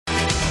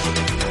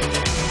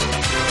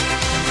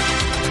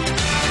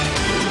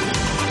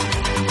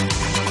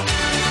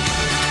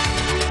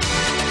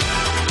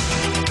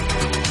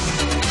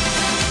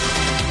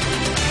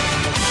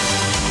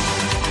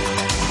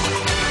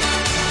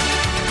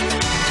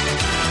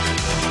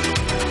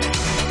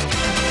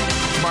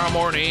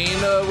tomorrow morning,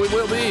 we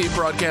will be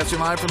broadcasting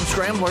live from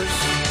Scramblers.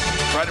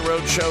 Friday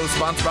Road Show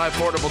sponsored by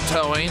Affordable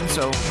Towing.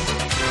 So if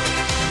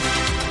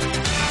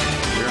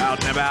you're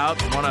out and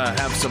about, want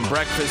to have some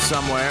breakfast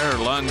somewhere or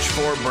lunch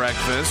for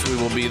breakfast, we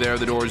will be there.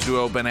 The doors do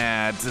open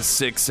at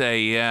 6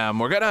 a.m.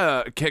 We're going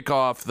to kick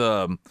off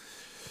the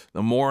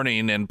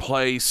morning and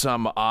play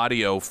some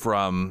audio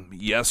from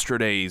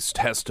yesterday's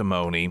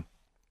testimony.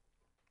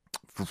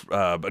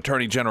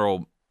 Attorney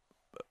General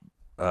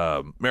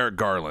Merrick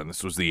Garland.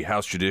 This was the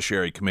House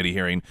Judiciary Committee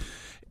hearing,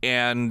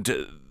 and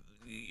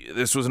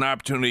this was an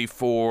opportunity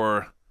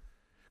for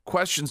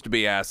questions to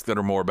be asked that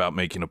are more about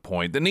making a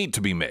point that need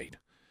to be made.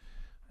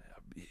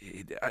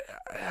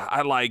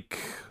 I like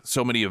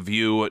so many of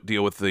you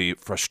deal with the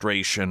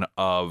frustration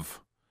of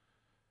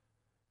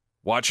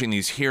watching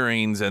these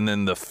hearings and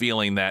then the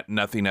feeling that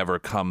nothing ever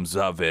comes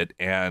of it.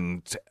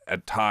 And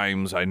at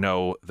times I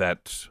know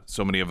that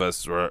so many of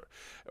us, or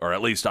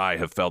at least I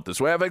have felt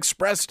this way. I've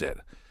expressed it.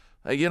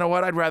 You know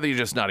what? I'd rather you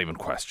just not even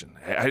question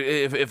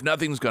if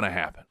nothing's going to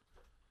happen.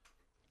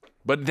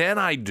 But then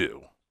I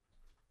do,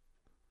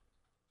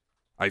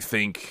 I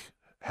think,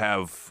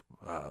 have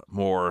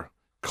more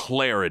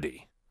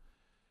clarity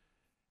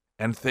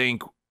and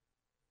think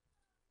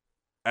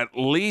at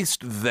least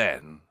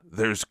then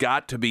there's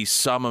got to be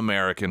some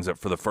Americans that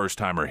for the first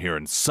time are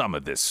hearing some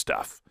of this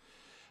stuff.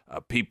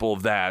 People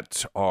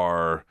that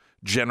are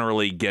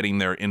generally getting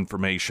their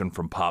information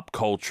from pop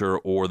culture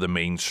or the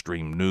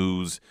mainstream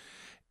news.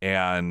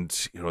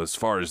 And, you know, as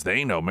far as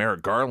they know,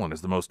 Merrick Garland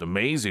is the most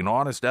amazing,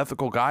 honest,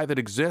 ethical guy that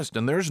exists.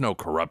 And there's no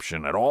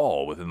corruption at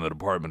all within the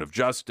Department of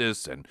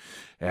Justice.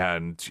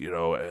 And you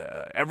know,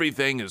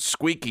 everything is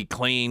squeaky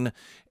clean.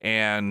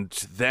 And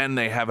then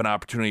they have an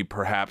opportunity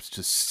perhaps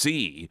to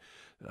see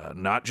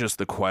not just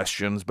the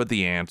questions, but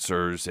the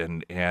answers.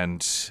 And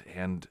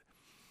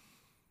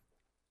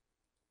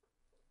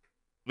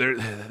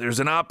there's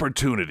an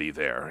opportunity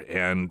there.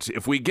 And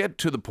if we get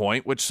to the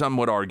point, which some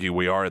would argue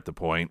we are at the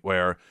point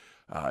where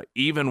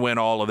even when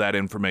all of that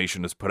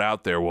information is put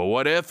out there, well,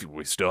 what if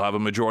we still have a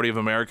majority of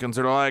Americans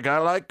that are like, I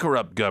like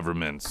corrupt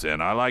governments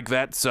and I like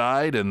that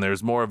side and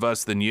there's more of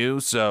us than you,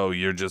 so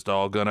you're just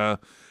all going to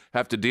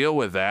have to deal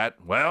with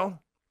that. Well,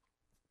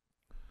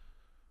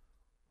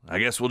 I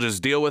guess we'll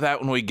just deal with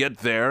that when we get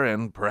there,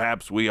 and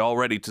perhaps we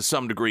already to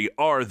some degree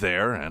are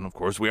there, and of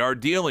course we are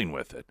dealing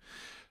with it.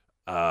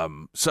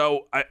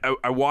 So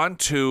I want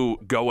to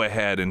go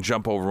ahead and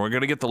jump over. We're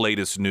going to get the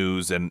latest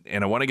news, and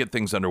I want to get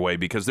things underway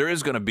because there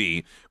is going to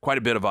be quite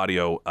a bit of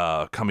audio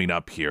coming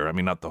up here. I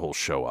mean, not the whole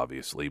show,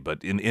 obviously,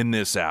 but in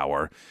this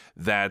hour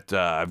that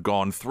I've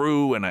gone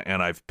through and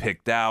I've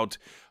picked out,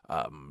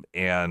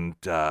 and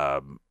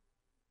I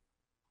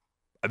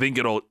think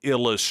it'll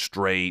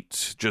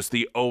illustrate just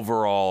the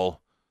overall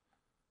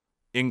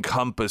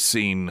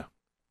encompassing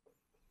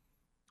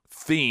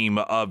theme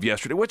of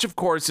yesterday, which of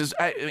course is,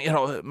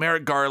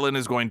 Merrick Garland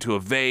is going to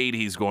evade,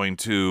 he's going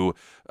to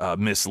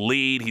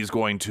mislead, he's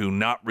going to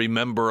not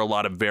remember a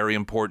lot of very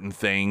important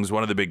things.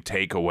 One of the big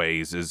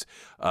takeaways is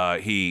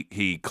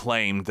he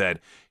claimed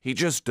that he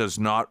just does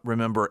not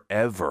remember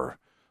ever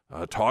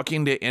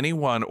talking to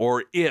anyone,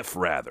 or if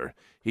rather,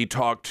 he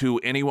talked to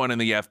anyone in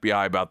the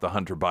FBI about the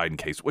Hunter Biden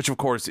case, which of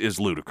course is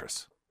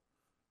ludicrous.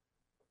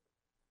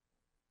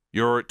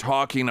 You're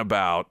talking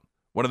about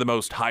one of the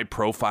most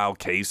high-profile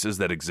cases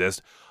that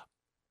exist,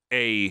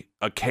 a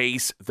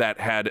case that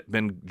had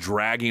been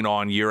dragging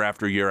on year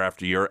after year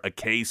after year, a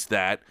case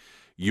that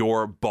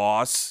your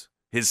boss,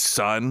 his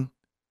son,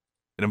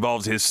 it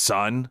involves his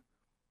son,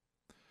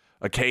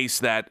 a case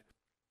that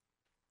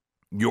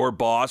your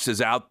boss is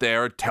out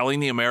there telling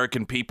the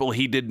American people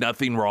he did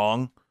nothing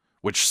wrong,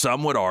 which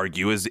some would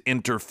argue is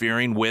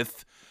interfering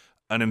with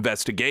an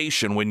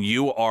investigation when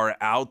you are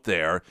out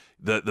there.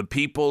 The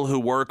people who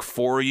work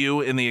for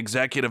you in the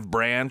executive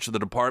branch, the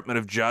Department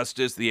of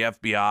Justice, the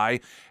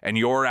FBI, and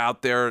you're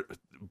out there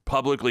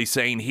publicly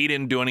saying he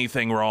didn't do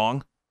anything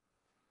wrong.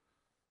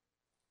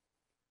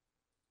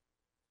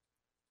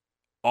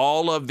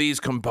 All of these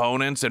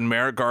components, and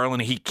Merrick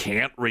Garland, he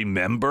can't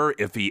remember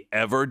if he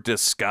ever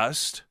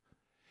discussed.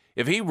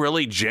 If he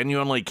really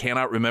genuinely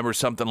cannot remember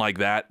something like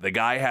that, the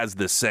guy has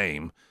the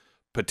same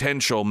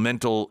potential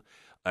mental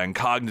and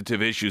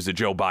cognitive issues that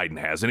Joe Biden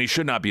has, and he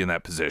should not be in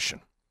that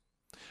position.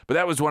 But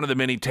that was one of the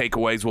many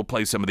takeaways. We'll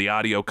play some of the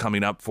audio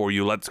coming up for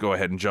you. Let's go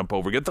ahead and jump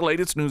over. Get the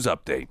latest news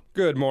update.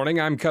 Good morning.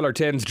 I'm Color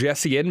 10's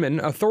Jesse Inman.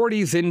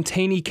 Authorities in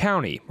Taney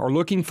County are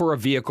looking for a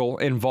vehicle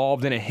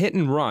involved in a hit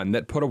and run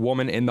that put a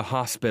woman in the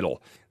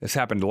hospital. This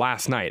happened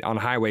last night on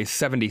Highway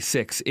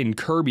 76 in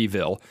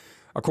Kirbyville.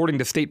 According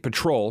to State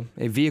Patrol,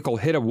 a vehicle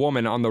hit a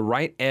woman on the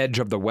right edge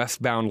of the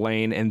westbound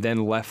lane and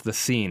then left the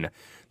scene.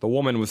 The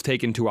woman was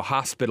taken to a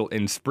hospital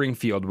in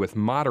Springfield with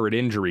moderate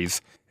injuries,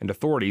 and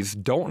authorities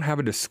don't have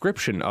a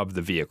description of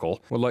the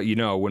vehicle. We'll let you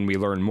know when we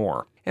learn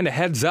more. And a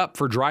heads up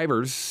for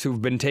drivers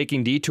who've been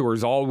taking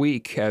detours all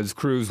week as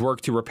crews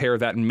work to repair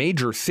that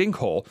major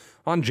sinkhole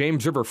on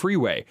James River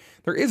Freeway.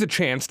 There is a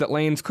chance that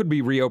lanes could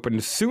be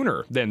reopened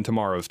sooner than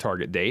tomorrow's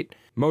target date.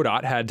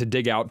 MoDOT had to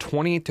dig out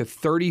 20 to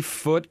 30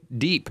 foot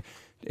deep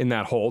in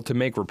that hole to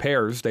make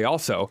repairs. They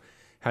also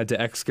had to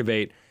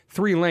excavate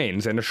 3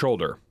 lanes and a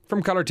shoulder.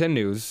 From Color 10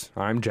 News,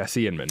 I'm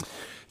Jesse Inman.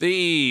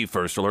 The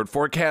first alert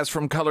forecast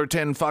from Color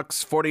 10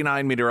 Fox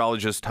 49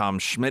 meteorologist Tom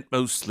Schmidt.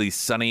 Mostly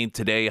sunny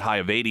today, high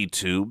of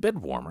 82, bit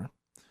warmer.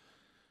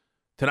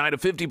 Tonight, a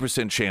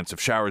 50% chance of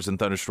showers and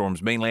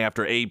thunderstorms, mainly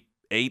after 8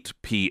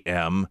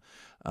 p.m.,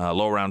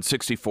 low around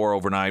 64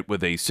 overnight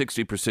with a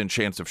 60%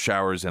 chance of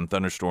showers and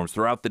thunderstorms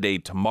throughout the day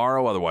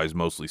tomorrow. Otherwise,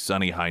 mostly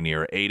sunny, high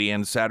near 80.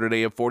 And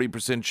Saturday, a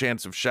 40%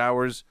 chance of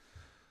showers.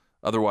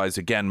 Otherwise,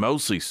 again,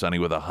 mostly sunny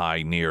with a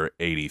high near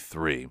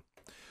 83.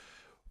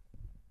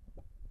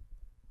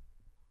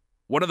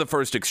 One of the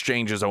first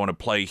exchanges I want to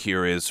play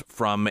here is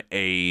from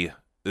Merrick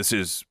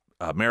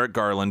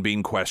Garland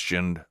being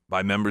questioned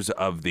by members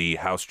of the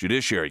House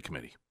Judiciary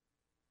Committee.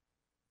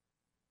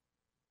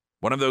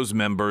 One of those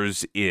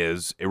members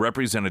is a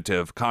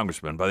representative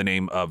congressman by the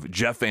name of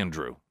Jeffrey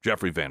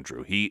Van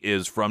Drew. He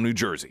is from New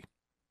Jersey.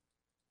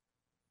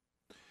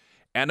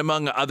 And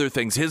among other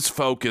things, his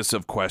focus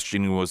of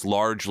questioning was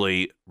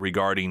largely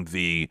regarding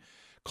the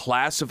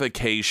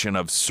classification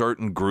of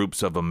certain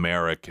groups of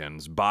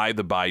Americans by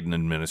the Biden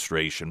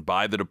administration,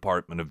 by the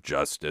Department of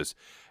Justice,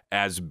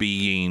 as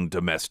being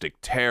domestic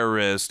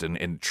terrorists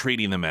and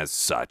treating them as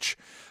such.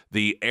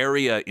 The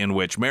area in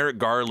which Merrick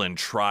Garland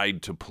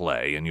tried to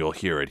play, and you'll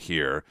hear it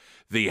here,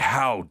 the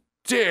 "how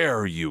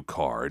dare you"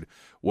 card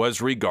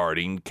was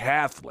regarding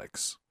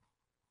Catholics.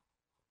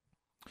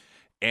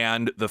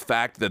 And the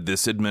fact that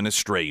this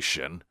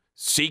administration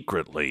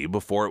secretly,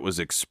 before it was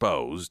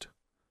exposed,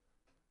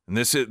 and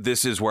this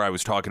is where I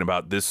was talking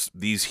about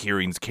these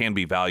hearings can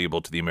be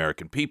valuable to the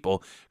American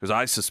people, because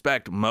I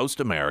suspect most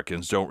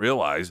Americans don't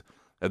realize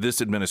that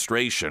this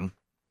administration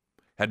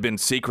had been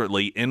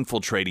secretly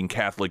infiltrating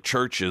Catholic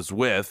churches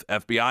with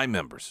FBI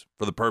members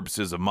for the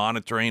purposes of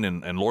monitoring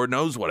and Lord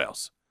knows what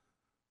else.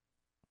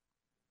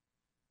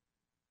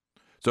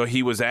 So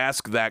he was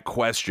asked that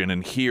question,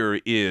 and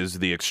here is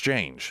the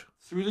exchange.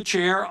 Through the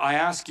chair, I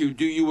ask you,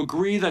 do you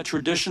agree that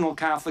traditional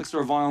Catholics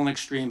are violent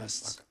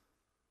extremists?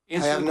 I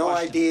have no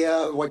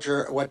idea what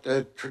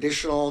the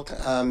traditional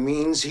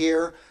means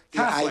here.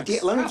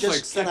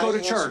 Catholics, that go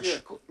to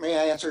church. May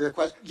I answer your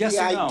question? Yes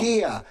or no? The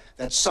idea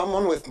that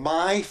someone with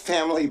my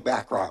family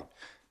background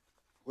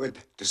would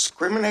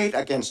discriminate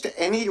against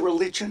any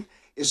religion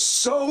is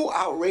so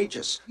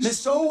outrageous,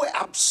 so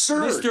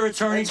absurd. Mr.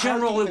 Attorney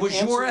General, it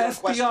was your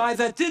FBI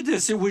that did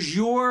this. It was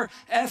your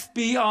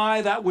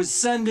FBI that was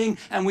sending,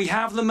 and we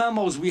have the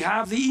memos, we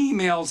have the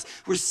emails,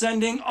 we're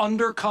sending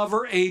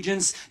undercover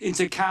agents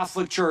into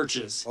Catholic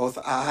churches. Both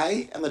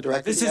I and the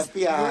director of the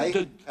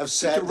FBI have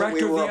said that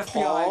we were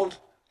appalled.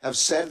 Have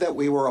said that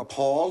we were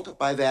appalled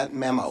by that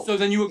memo. So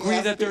then you agree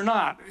that they're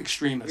not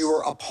extremists? We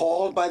were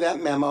appalled by that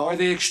memo. Are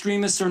they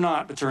extremists or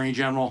not, Attorney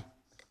General?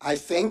 I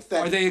think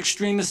that... Are they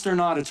extremists or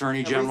not,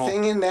 Attorney General?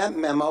 Everything in that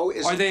memo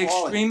is Are they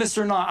appalling. extremists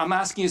or not? I'm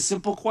asking a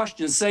simple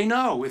question. Say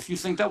no if you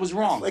think that was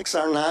wrong. Catholics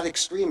are not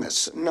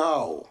extremists,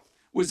 no.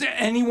 Was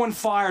anyone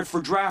fired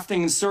for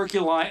drafting and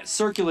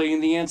circulating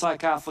the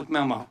anti-Catholic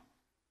memo?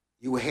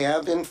 You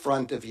have in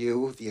front of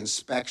you the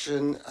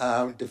inspection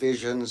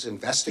division's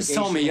investigation. Just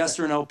tell me yes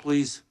or no,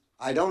 please.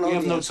 I don't know. We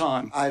have no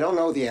time. I don't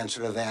know the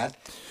answer to that.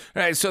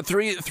 All right, so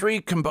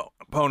three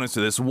components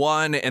to this.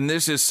 One, and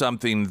this is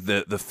something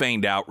the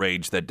feigned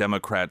outrage that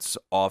Democrats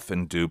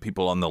often do,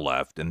 people on the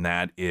left, and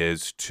that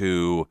is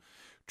to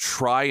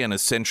try and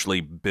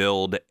essentially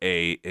build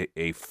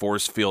a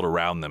force field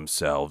around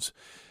themselves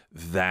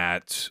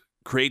that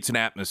creates an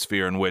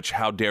atmosphere in which,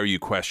 how dare you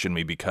question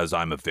me because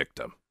I'm a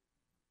victim?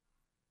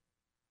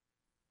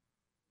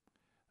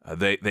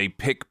 They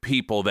pick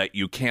people that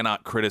you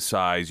cannot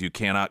criticize, you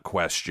cannot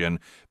question,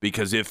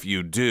 because if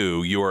you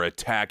do, you are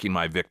attacking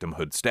my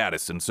victimhood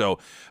status. And so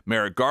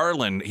Merrick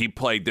Garland, he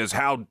played this,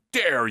 how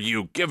dare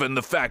you, given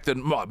the fact that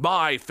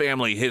my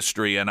family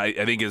history, and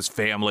I think his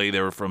family,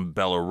 they were from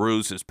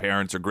Belarus, his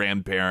parents or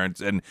grandparents,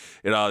 and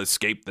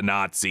escaped the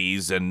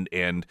Nazis, and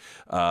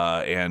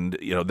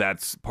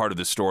that's part of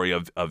the story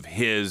of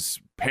his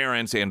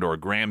parents and or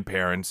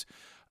grandparents.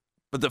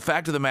 But the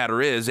fact of the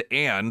matter is,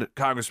 and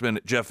Congressman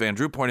Jeff Van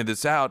Drew pointed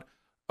this out,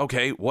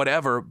 okay,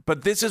 whatever,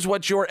 but this is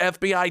what your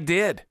FBI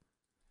did.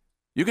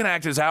 You can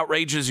act as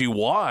outraged as you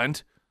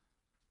want,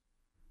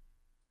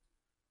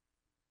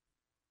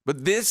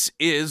 but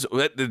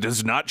that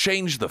does not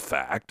change the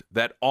fact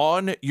that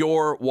on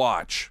your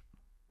watch,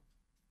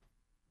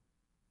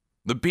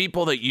 the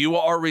people that you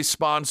are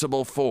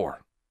responsible for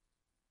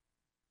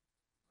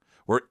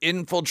were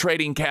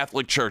infiltrating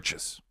Catholic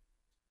churches.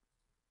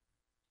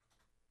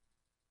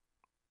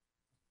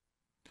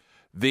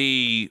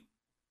 The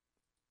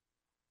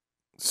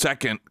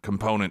second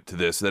component to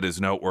this that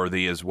is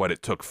noteworthy is what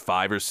it took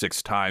 5 or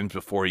 6 times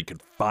before he could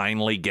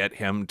finally get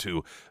him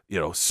to,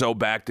 so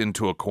backed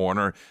into a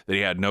corner that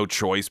he had no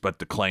choice but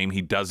to claim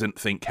he doesn't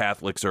think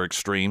Catholics are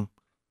extreme.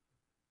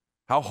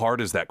 How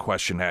hard is that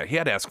question? He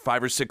had to ask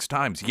 5 or 6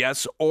 times,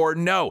 yes or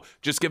no.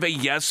 Just give a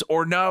yes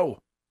or no.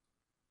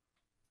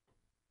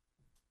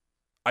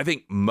 I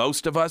think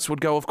most of us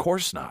would go, of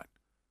course not.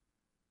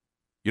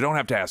 You don't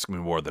have to ask me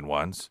more than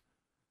once.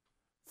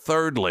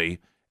 Thirdly,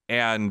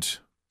 and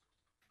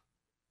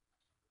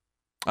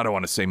I don't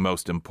want to say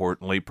most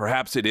importantly,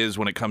 perhaps it is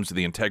when it comes to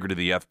the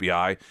integrity of the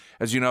FBI.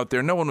 As you note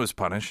there, no one was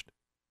punished.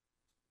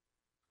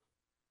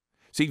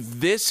 See,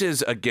 this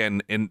is,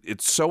 again, and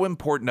it's so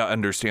important to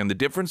understand the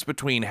difference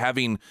between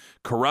having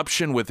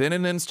corruption within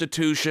an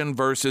institution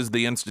versus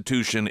the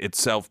institution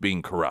itself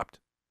being corrupt.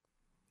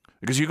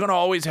 Because you're going to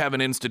always have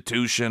an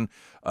institution,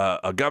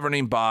 a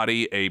governing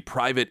body, a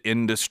private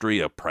industry,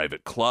 a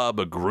private club,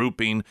 a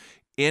grouping,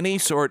 any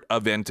sort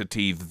of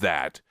entity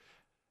that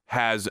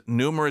has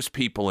numerous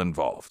people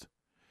involved.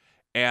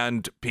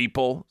 And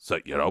people, so,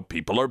 you know,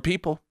 people are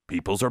people.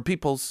 Peoples are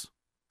peoples.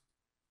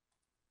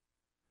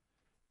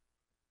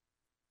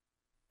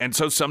 And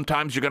so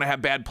sometimes you're going to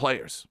have bad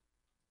players.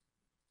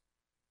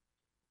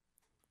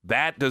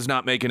 That does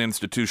not make an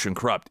institution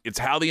corrupt. It's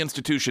how the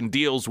institution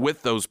deals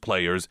with those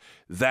players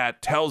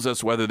that tells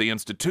us whether the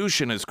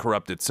institution is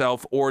corrupt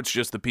itself or it's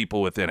just the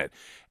people within it.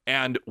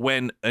 And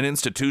when an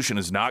institution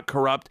is not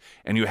corrupt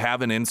and you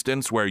have an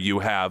instance where you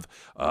have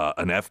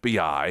an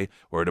FBI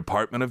or a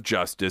Department of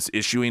Justice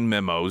issuing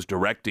memos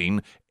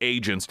directing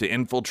agents to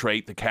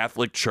infiltrate the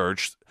Catholic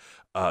Church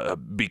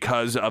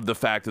because of the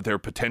fact that they're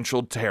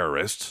potential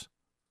terrorists,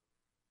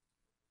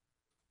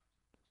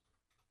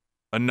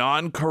 a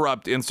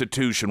non-corrupt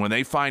institution, when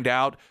they find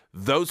out,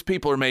 those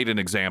people are made an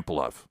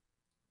example of.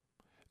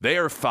 They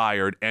are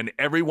fired, and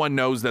everyone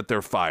knows that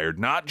they're fired,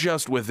 not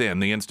just within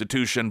the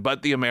institution,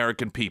 but the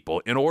American people,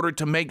 in order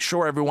to make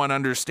sure everyone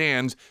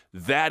understands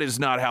that is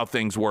not how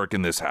things work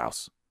in this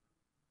house.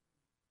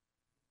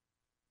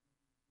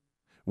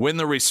 When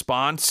the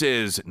response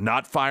is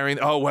not firing,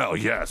 oh, well,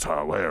 yes,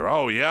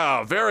 oh,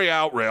 yeah, very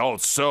outraged, oh,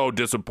 so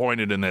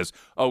disappointed in this.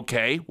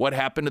 Okay, what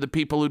happened to the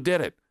people who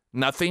did it?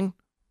 Nothing?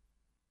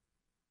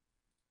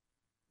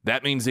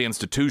 That means the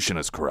institution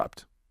is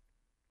corrupt.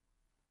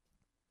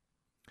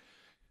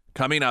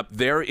 Coming up,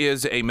 there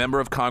is a member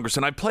of Congress,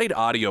 and I played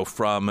audio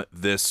from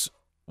this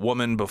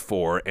woman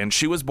before, and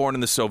she was born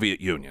in the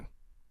Soviet Union,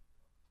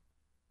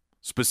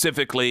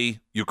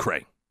 specifically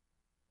Ukraine.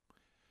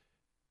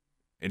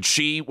 And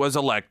she was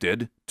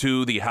elected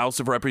to the House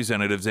of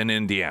Representatives in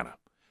Indiana.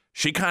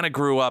 She kind of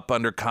grew up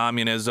under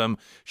communism.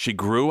 She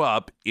grew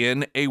up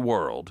in a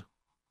world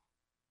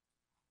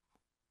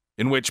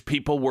in which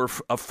people were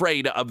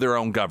afraid of their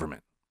own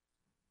government.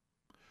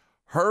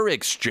 Her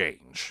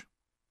exchange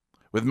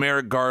with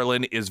Merrick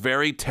Garland is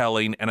very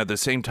telling, and at the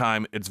same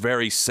time, it's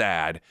very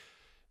sad,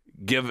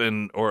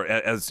 given, or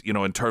as you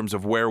know, in terms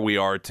of where we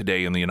are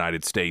today in the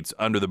United States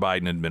under the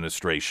Biden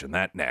administration.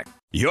 That neck.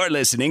 You're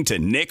listening to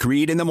Nick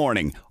Reed in the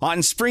Morning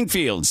on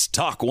Springfield's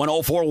Talk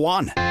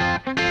 1041.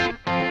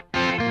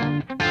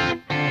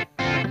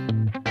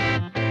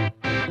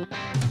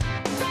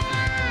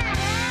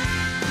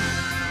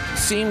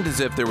 Seemed as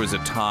if there was a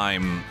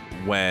time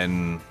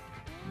when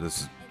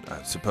this,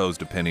 I suppose,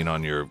 depending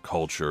on your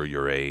culture,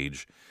 your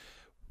age,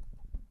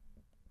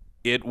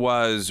 it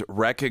was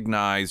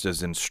recognized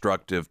as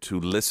instructive to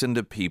listen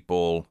to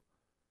people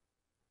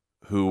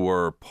who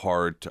were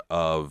part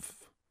of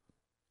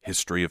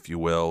history, if you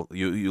will.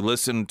 You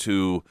listen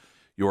to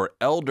your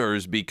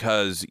elders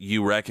because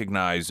you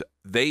recognize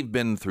they've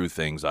been through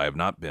things I have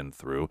not been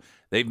through.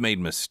 They've made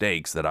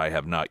mistakes that I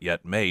have not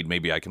yet made.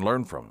 Maybe I can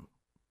learn from them.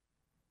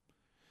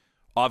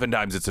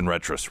 Oftentimes it's in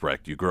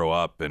retrospect. You grow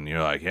up and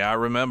you're like, yeah, I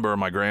remember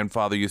my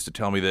grandfather used to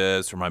tell me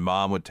this, or my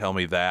mom would tell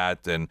me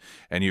that, and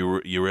you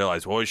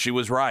realize, well, she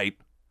was right.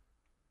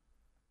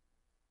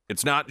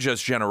 It's not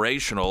just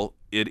generational.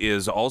 It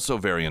is also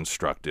very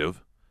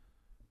instructive.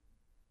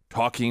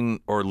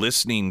 Talking or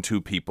listening to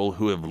people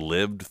who have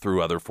lived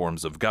through other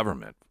forms of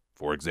government.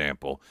 For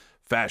example,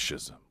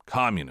 fascism,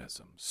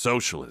 communism,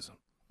 socialism.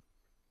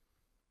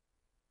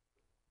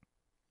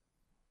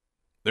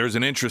 There's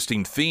an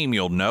interesting theme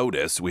you'll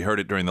notice. We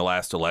heard it during the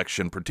last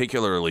election,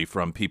 particularly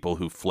from people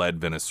who fled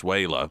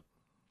Venezuela.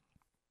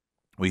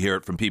 We hear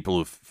it from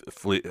people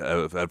who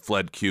have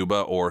fled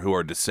Cuba or who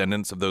are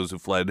descendants of those who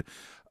fled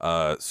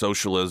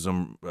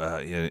socialism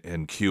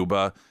in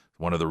Cuba.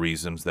 One of the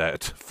reasons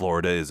that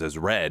Florida is as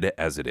red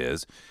as it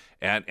is.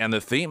 And the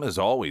theme is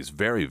always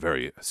very,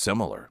 very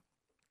similar.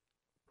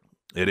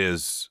 It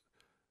is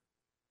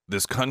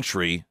this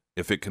country,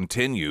 if it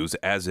continues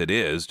as it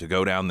is to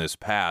go down this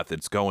path,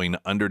 it's going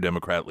under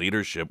Democrat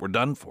leadership, we're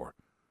done for.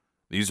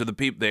 These are the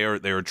people,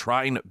 they are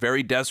trying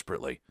very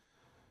desperately.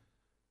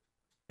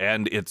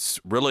 And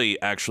it's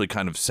really actually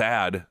kind of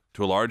sad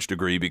to a large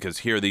degree, because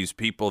here these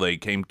people, they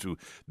came to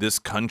this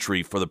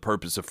country for the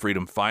purpose of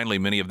freedom. Finally,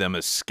 many of them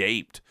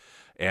escaped,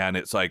 and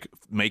it's like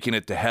making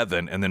it to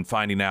heaven and then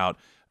finding out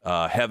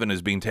heaven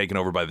is being taken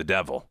over by the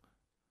devil.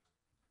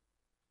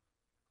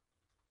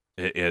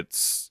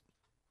 It's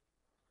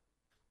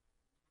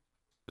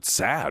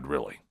sad,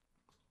 really.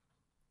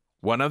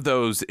 One of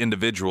those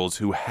individuals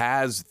who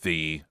has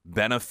the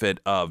benefit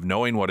of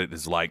knowing what it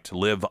is like to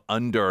live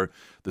under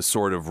the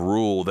sort of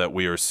rule that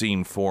we are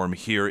seeing form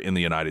here in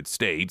the United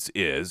States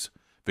is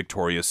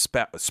Victoria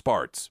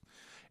Spartz.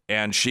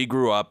 And she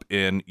grew up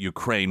in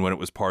Ukraine when it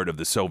was part of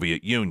the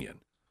Soviet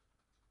Union.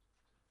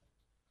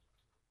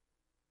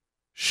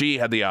 She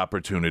had the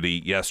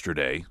opportunity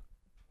yesterday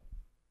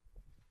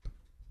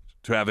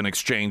to have an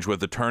exchange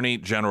with Attorney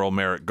General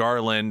Merrick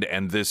Garland,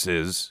 and this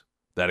is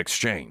that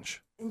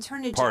exchange.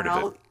 Attorney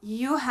General,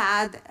 you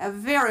had a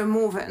very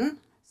moving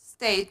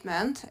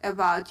statement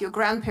about your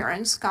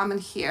grandparents coming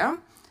here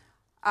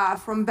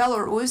from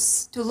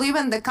Belarus to live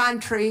in the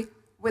country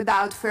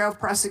without fear of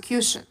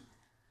prosecution.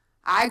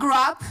 I grew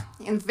up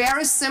in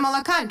very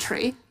similar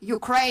country,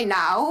 Ukraine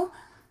now,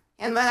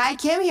 and when I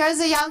came here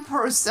as a young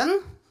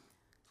person,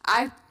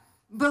 I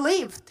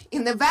believed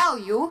in the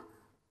value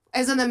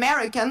as an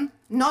American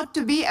not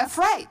to be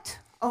afraid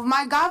of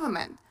my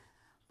government.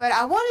 But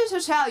I wanted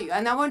to tell you,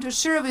 and I want to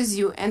share with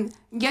you and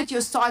get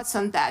your thoughts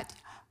on that.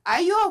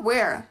 Are you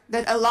aware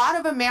that a lot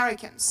of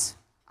Americans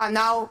are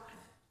now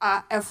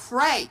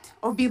afraid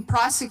of being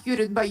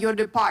prosecuted by your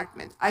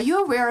department? Are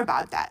you aware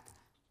about that?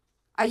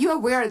 Are you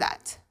aware of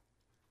that?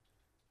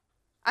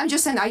 I'm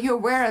just saying, are you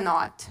aware or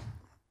not?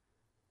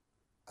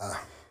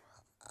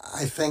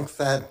 I think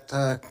that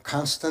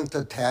constant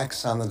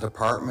attacks on the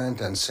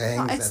department and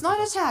saying no, it's not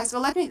attacks.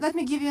 Well, let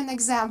me give you an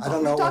example. I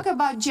don't know. We talk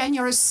about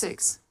January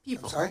 6th.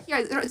 People. I'm sorry?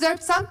 Here, there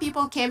some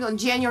people came on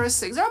January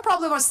 6th. There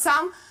probably were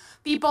some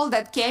people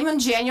that came on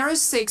January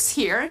 6th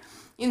here,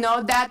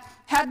 that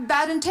had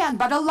bad intent.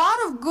 But a lot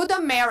of good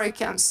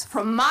Americans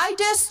from my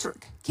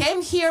district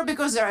came here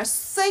because they're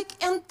sick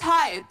and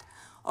tired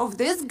of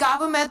this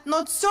government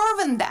not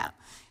serving them.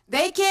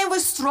 They came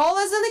with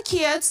strollers and the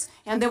kids,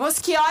 and there was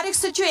chaotic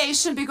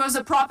situation because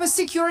the proper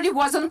security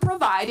wasn't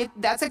provided.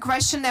 That's a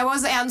question that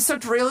was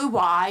answered really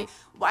why.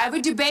 Why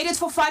we debated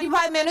for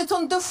 45 minutes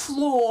on the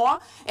floor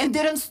and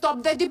didn't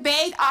stop the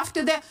debate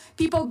after the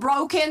people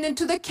broke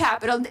into the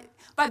Capitol.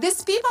 But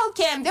these people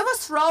came, they were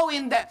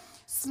throwing the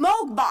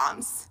smoke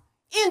bombs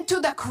into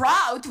the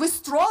crowd with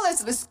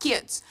strollers with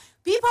kids.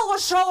 People who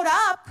showed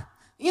up,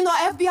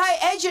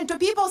 FBI agent to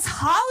people's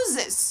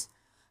houses.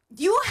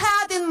 You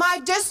had in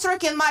my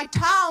district, in my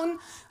town,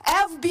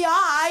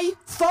 FBI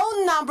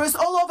phone numbers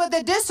all over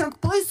the district.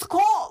 Please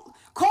call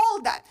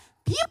that.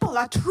 People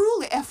are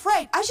truly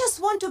afraid. I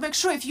just want to make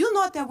sure if you're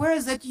not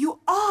aware that you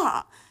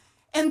are.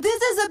 And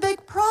this is a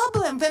big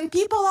problem when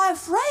people are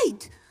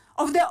afraid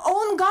of their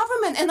own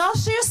government. And I'll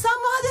share some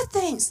other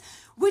things.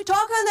 We're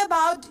talking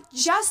about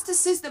justice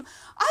system.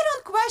 I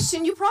don't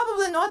question, you're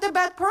probably not a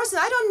bad person.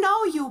 I don't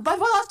know you, but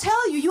what I'll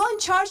tell you, you're in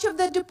charge of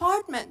the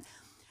department.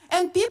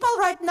 And people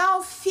right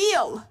now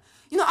feel,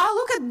 I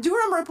look at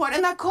Durham report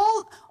and I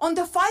call on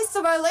the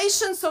FISA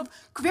violations of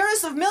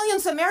queries of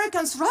millions of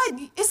Americans,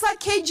 right? It's like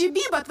KGB,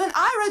 but when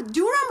I read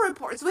Durham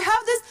reports, we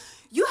have this,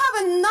 you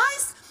have a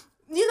nice,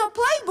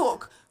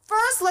 playbook.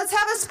 First, let's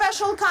have a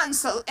special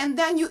counsel, and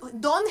then you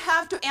don't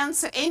have to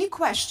answer any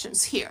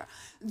questions here.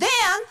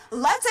 Then,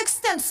 let's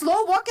extend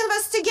slow walk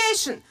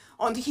investigation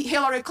on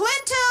Hillary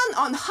Clinton,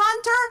 on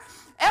Hunter,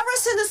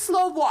 everything is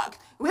slow walk.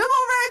 We were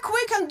very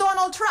quick on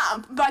Donald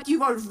Trump, but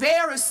you were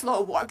very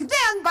slow walk.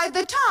 Then, by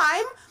the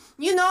time,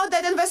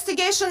 that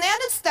investigation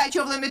ended,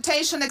 statute of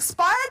limitation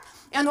expired,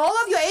 and all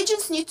of your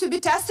agents need to be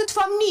tested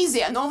for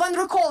amnesia. No one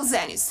recalls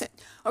anything.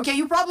 Okay,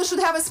 you probably should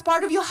have as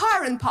part of your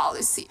hiring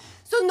policy.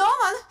 So no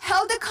one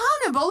held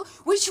accountable,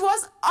 which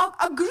was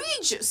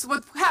egregious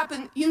what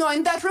happened,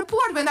 in that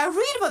report. When I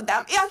read about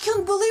them, I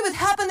can't believe it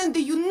happened in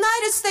the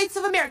United States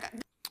of America.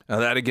 Now,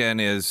 that again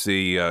is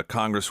the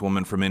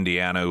congresswoman from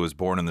Indiana who was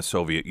born in the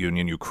Soviet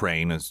Union,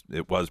 Ukraine, as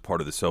it was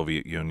part of the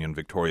Soviet Union,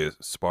 Victoria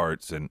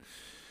Spartz,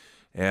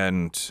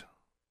 and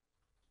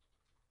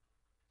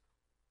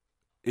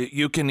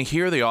you can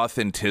hear the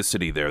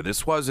authenticity there.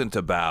 This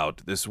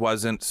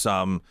wasn't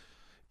some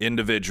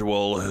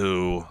individual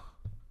who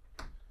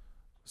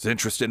was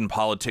interested in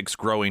politics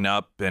growing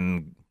up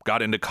and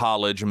got into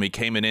college and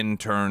became an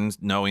intern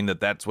knowing that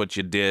that's what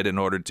you did in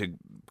order to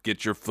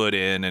get your foot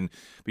in and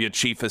be a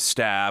chief of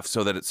staff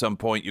so that at some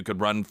point you could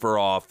run for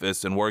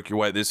office and work your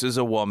way. This is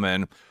a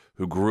woman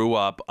who grew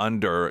up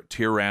under a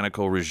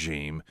tyrannical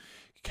regime,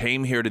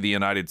 came here to the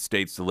United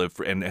States to live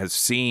and has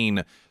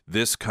seen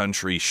this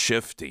country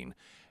shifting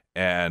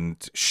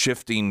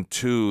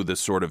to the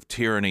sort of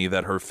tyranny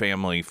that her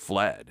family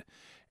fled.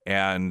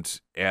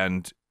 And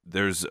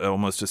there's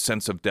almost a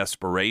sense of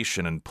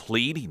desperation and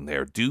pleading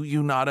there. Do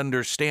you not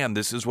understand?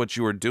 This is what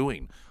you are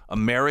doing.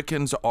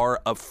 Americans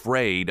are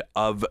afraid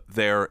of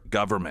their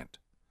government.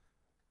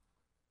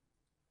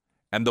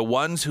 And the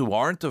ones who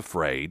aren't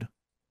afraid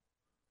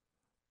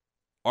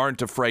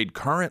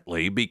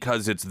currently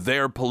because it's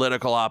their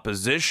political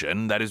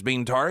opposition that is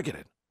being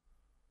targeted.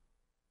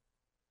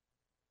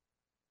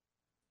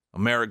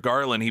 Merrick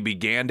Garland, he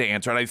began to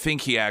answer, and I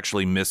think he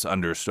actually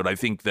misunderstood. I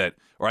think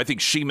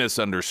she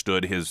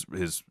misunderstood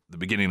the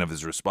beginning of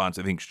his response.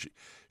 I think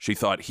she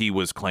thought he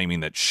was claiming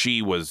that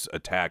she was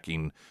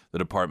attacking the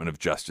Department of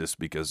Justice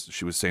because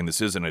she was saying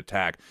this is an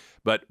attack.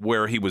 But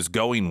where he was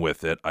going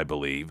with it, I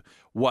believe,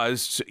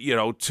 was,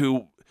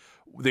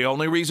 the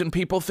only reason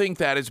people think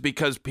that is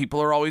because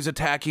people are always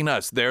attacking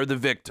us. They're the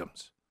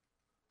victims.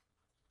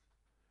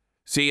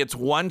 See, it's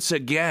once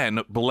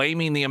again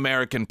blaming the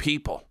American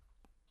people.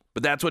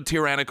 But that's what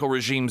tyrannical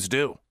regimes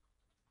do.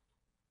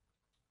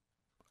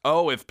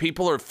 Oh, if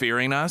people are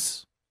fearing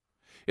us,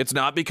 it's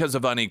not because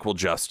of unequal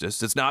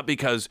justice. It's not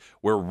because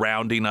we're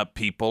rounding up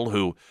people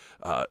who,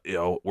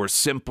 were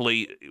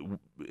simply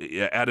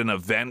at an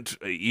event,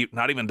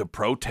 not even to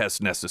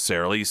protest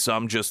necessarily,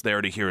 some just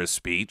there to hear a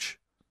speech,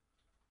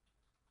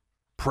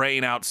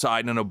 praying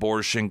outside an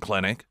abortion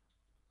clinic,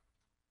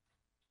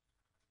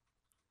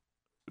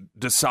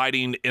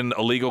 deciding in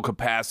a legal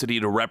capacity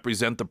to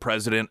represent the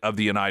President of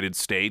the United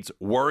States,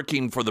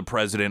 working for the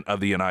President of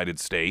the United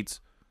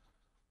States,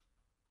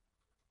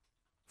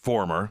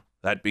 former,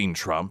 that being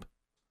Trump.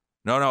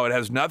 No, it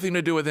has nothing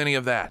to do with any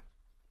of that.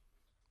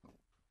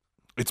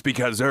 It's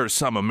because there are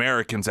some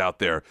Americans out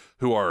there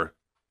who are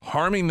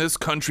harming this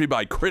country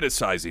by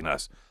criticizing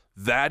us.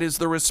 That is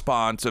the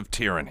response of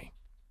tyranny.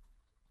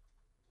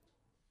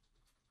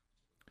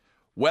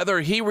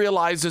 Whether he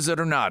realizes it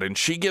or not, and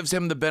she gives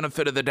him the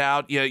benefit of the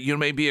doubt, yeah, you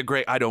may be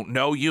I don't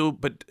know you,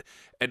 but,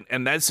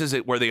 and this is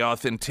it where the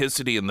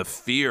authenticity and the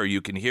fear,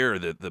 you can hear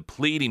the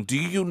pleading. Do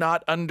you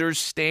not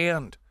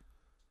understand?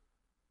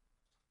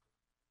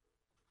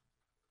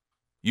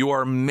 You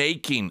are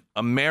making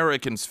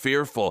Americans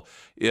fearful.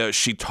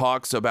 She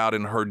talks about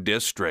in her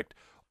district,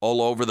 all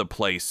over the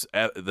place,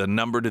 the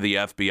number to the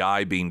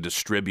FBI being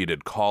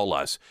distributed, call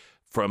us.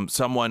 From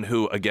someone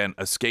who, again,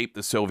 escaped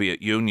the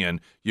Soviet Union,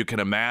 you can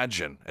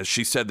imagine, as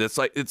she said, it's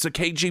a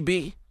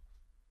KGB.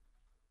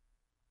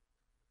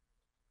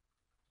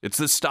 It's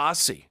the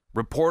Stasi.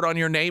 Report on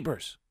your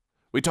neighbors.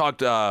 We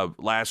talked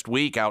last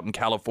week out in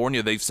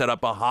California. They've set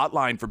up a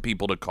hotline for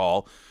people to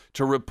call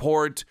to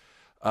report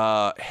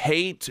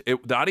hate,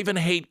 not even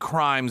hate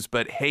crimes,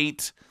 but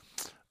hate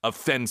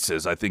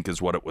offenses, I think is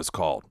what it was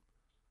called.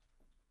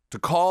 To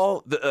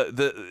call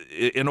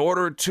in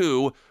order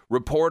to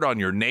report on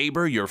your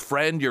neighbor, your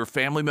friend, your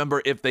family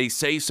member, if they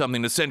say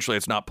something, essentially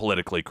it's not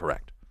politically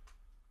correct.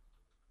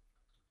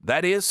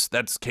 That's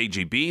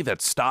KGB,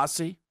 that's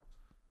Stasi.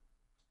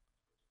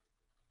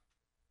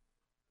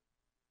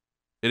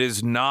 It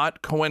is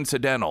not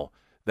coincidental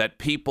that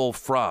people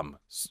from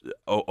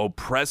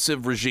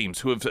oppressive regimes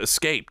who have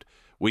escaped,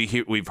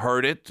 we've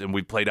heard it and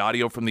we've played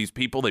audio from these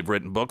people. They've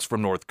written books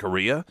from North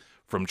Korea,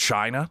 from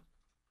China,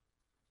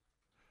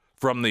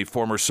 from the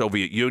former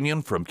Soviet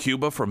Union, from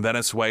Cuba, from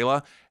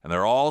Venezuela, and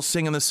they're all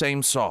singing the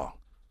same song.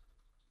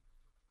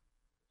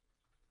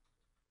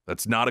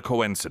 That's not a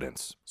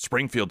coincidence.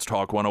 Springfield's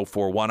Talk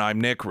 104.1, I'm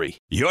Nick Reed.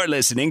 You're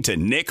listening to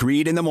Nick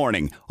Reed in the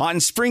Morning on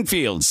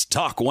Springfield's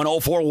Talk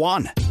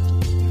 104.1.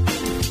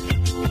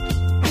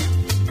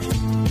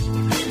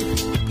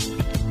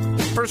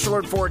 First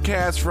alert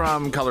forecast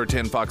from Color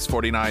 10 Fox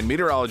 49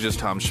 meteorologist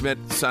Tom Schmidt.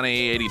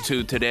 Sunny,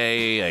 82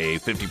 today, a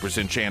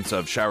 50% chance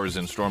of showers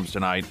and storms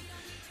tonight.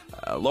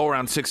 Low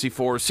around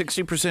 64,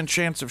 60%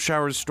 chance of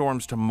showers,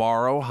 storms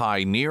tomorrow,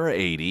 high near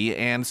 80,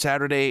 and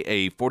Saturday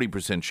a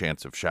 40%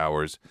 chance of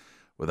showers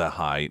with a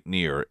high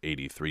near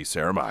 83.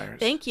 Sarah Myers.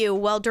 Thank you.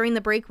 Well, during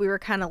the break, we were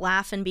kind of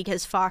laughing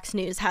because Fox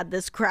News had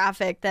this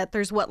graphic that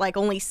there's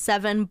only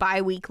 7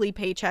 biweekly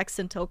paychecks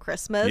until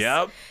Christmas.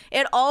 Yep.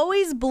 It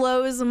always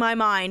blows my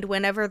mind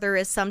whenever there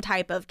is some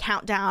type of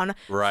countdown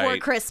for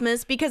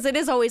Christmas because it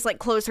is always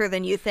closer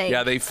than you think.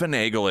 Yeah, they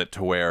finagle it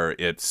to where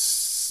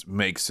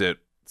makes it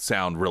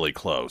sound really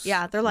close.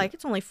 Yeah, they're like,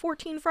 it's only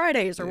 14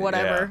 Fridays or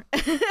whatever.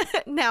 Yeah.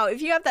 Now,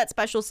 if you have that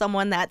special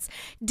someone that's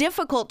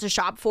difficult to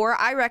shop for,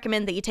 I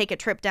recommend that you take a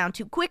trip down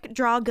to Quick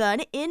Draw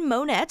Gun in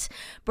Monette.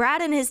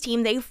 Brad and his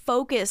team, they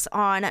focus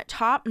on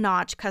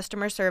top-notch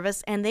customer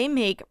service, and they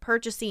make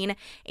purchasing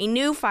a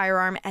new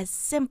firearm as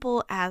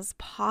simple as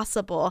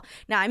possible.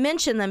 Now, I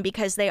mention them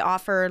because they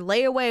offer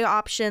layaway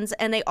options,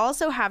 and they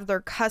also have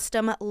their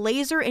custom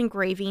laser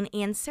engraving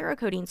and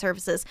Cerakoting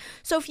services.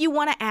 So if you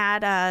want to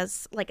add a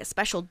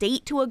special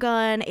date to a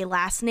gun, a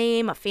last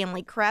name, a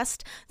family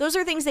crest, those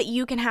are things that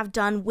you can have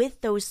done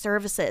with those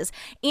services.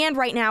 And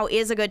right now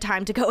is a good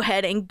time to go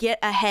ahead and get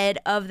ahead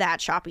of that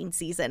shopping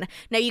season.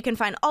 Now you can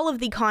find all of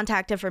the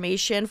contact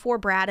information for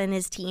Brad and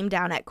his team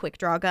down at Quick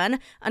Draw Gun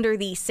under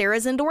the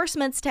Sarah's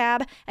Endorsements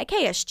tab at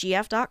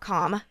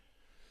ksgf.com.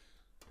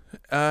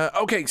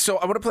 Okay, so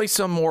I want to play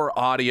some more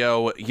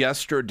audio.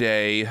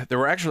 Yesterday, there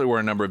were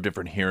a number of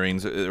different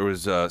hearings. There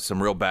was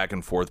some real back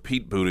and forth.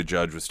 Pete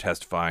Buttigieg was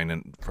testifying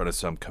in front of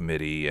some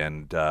committee,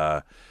 and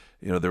there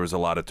was a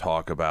lot of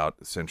talk about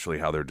essentially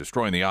how they're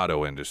destroying the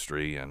auto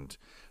industry. And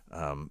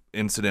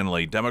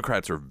incidentally,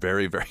 Democrats are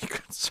very, very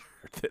concerned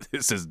that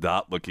this is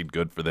not looking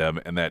good for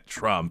them, and that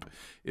Trump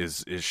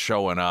is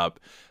showing up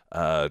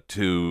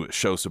to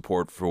show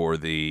support for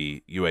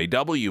the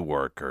UAW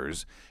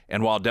workers.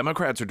 And while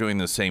Democrats are doing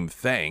the same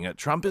thing,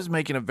 Trump is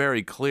making it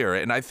very clear,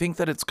 and I think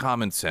that it's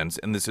common sense,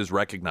 and this is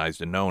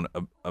recognized and known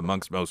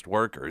amongst most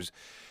workers,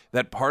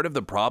 that part of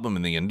the problem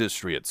in the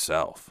industry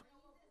itself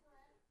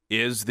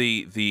is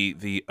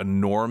the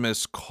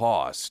enormous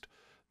cost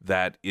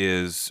that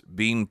is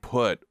being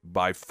put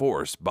by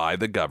force by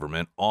the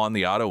government on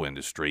the auto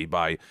industry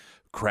by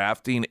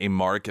crafting a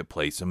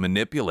marketplace and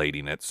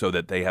manipulating it so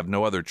that they have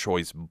no other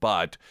choice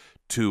but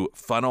to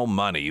funnel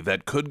money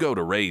that could go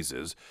to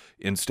raises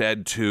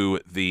instead to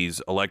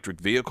these electric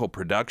vehicle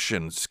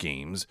production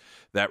schemes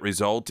that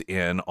result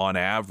in, on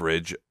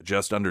average,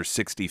 just under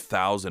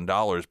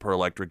 $60,000 per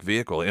electric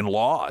vehicle in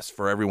loss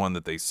for everyone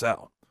that they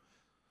sell.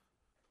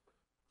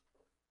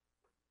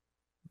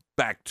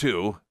 Back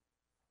to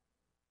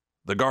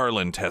the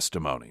Garland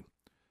testimony.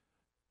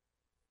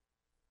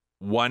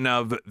 One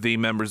of the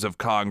members of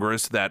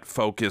Congress that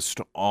focused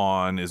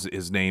on,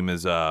 his name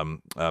is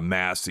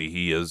Massie.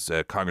 He is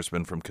a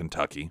congressman from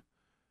Kentucky.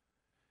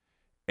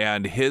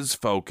 And his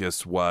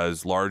focus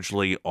was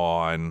largely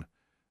on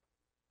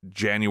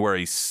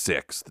January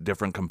 6th,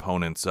 different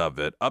components of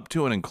it, up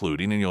to and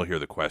including, and you'll hear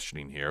the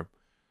questioning here.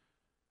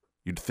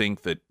 You'd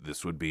think that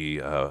this would be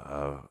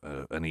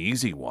an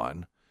easy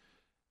one.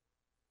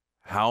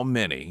 How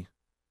many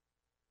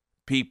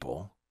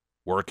people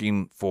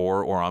working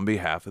for or on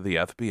behalf of the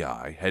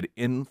FBI had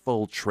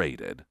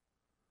infiltrated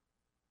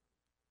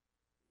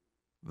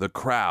the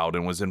crowd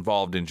and was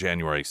involved in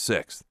January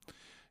 6th?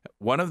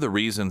 One of the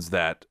reasons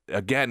that,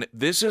 again,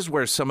 this is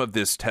where some of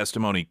this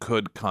testimony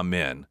could come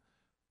in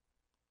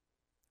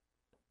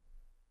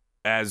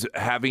as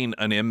having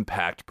an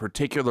impact,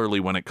 particularly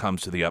when it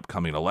comes to the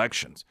upcoming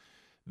elections.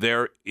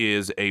 There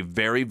is a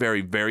very,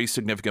 very, very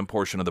significant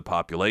portion of the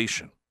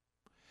population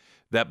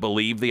that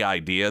believe the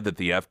idea that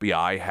the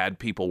FBI had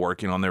people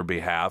working on their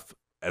behalf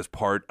as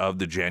part of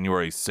the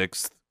January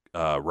 6th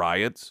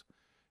riots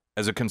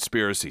as a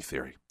conspiracy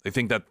theory. They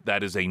think that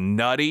that is a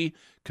nutty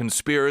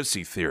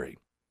conspiracy theory.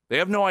 They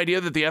have no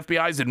idea that the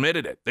FBI's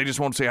admitted it. They just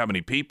won't say how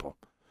many people.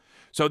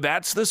 So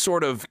that's the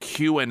sort of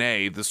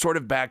Q&A, the sort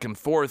of back and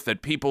forth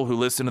that people who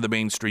listen to the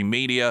mainstream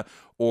media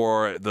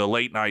or the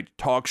late night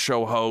talk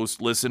show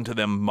hosts listen to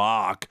them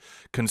mock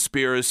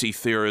conspiracy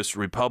theorists,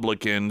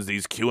 Republicans,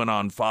 these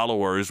QAnon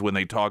followers when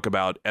they talk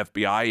about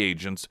FBI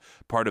agents,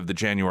 part of the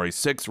January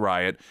 6th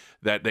riot,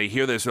 that they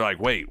hear this, they're like,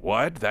 wait,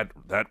 what? That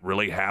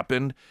really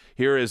happened?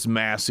 Here is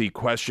Massie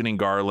questioning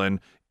Garland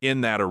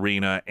in that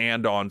arena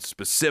and on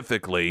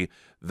specifically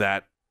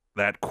that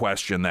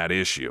question, that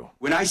issue.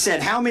 When I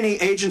said how many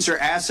agents or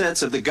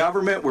assets of the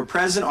government were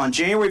present on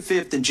January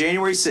 5th and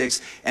January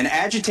 6th and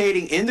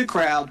agitating in the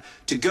crowd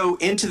to go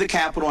into the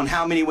Capitol and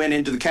how many went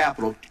into the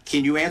Capitol,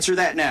 can you answer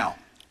that now?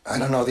 I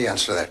don't know the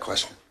answer to that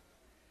question.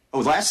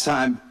 Oh, last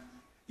time,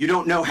 you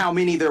don't know how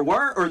many there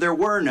were or there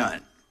were none?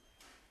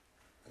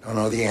 I don't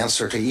know the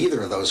answer to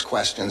either of those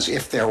questions.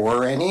 If there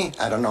were any,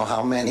 I don't know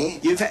how many.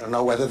 I don't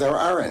know whether there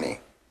are any.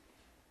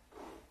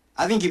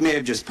 I think you may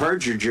have just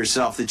perjured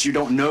yourself that you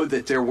don't know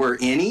that there were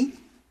any.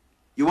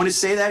 You want to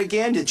say that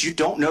again? That you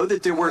don't know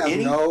that there were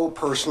any? I have no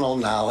personal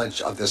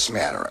knowledge of this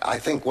matter. I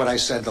think what I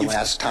said the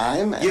last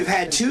time. You've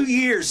had 2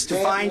 years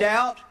to find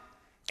out.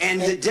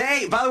 And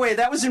today, by the way,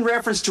 that was in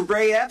reference to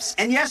Ray Epps.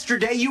 And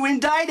yesterday you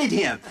indicted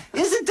him.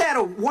 Isn't that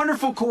a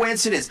wonderful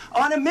coincidence?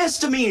 On a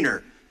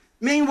misdemeanor.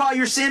 Meanwhile,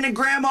 you're sending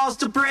grandmas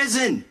to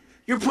prison.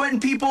 You're putting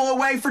people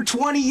away for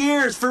 20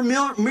 years for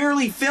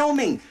merely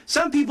filming.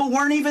 Some people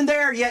weren't even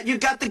there yet.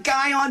 You've got the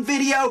guy on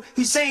video.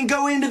 He's saying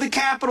go into the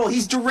Capitol.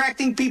 He's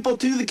directing people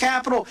to the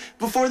Capitol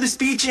before the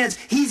speech ends.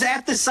 He's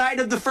at the site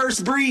of the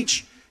first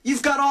breach.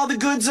 You've got all the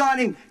goods on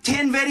him,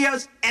 10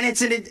 videos, and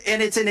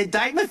it's an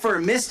indictment for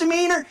a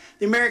misdemeanor?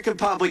 The American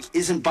public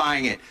isn't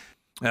buying it.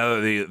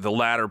 The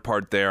latter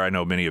part there, I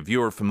know many of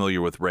you are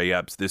familiar with Ray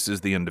Epps. This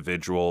is the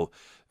individual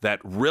that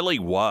really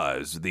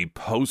was the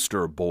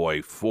poster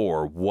boy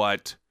for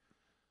what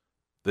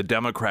the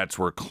Democrats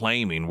were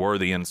claiming were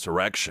the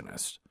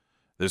insurrectionists.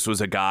 This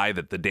was a guy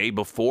that the day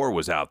before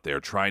was out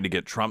there trying to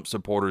get Trump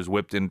supporters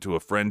whipped into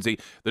a frenzy.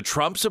 The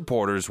Trump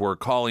supporters were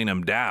calling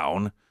him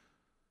down,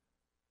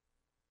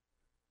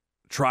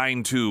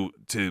 trying to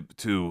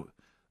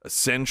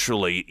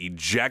essentially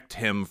eject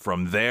him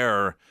from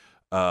their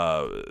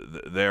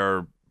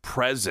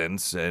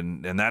presence,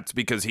 and that's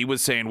because he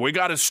was saying, we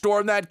got to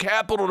storm that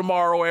Capitol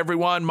tomorrow,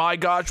 everyone. My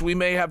gosh, we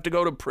may have to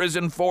go to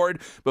prison for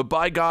it, but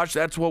by gosh,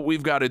 that's what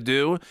we've got to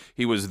do.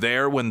 He was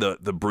there when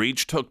the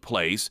breach took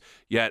place,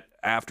 yet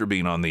after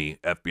being on the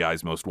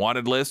FBI's most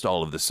wanted list,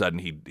 all of a sudden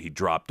he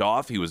dropped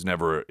off. He was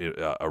never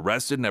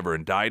arrested, never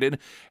indicted,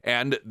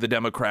 and the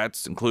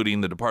Democrats,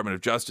 including the Department of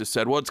Justice,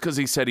 said, well, it's because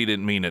he said he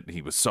didn't mean it,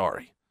 he was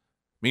sorry.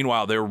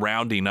 Meanwhile, they're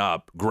rounding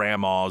up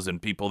grandmas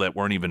and people that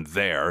weren't even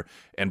there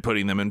and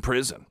putting them in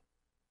prison.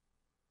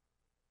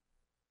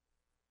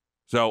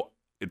 So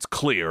it's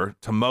clear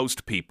to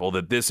most people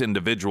that this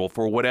individual,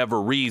 for whatever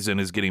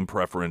reason, is getting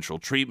preferential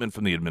treatment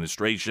from the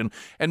administration,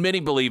 and many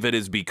believe it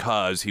is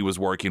because he was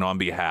working on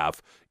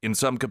behalf, in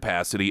some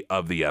capacity,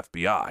 of the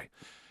FBI.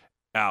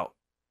 Now,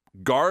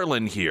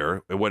 Garland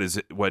here,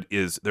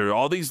 there are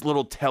all these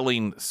little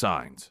telling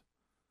signs.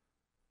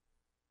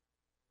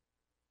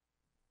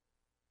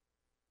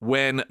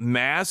 When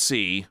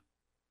Massie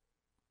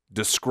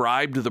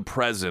described the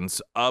presence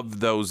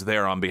of those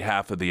there on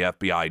behalf of the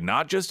FBI,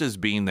 not just as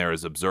being there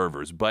as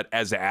observers, but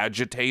as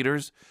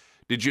agitators,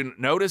 did you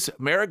notice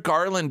Merrick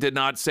Garland did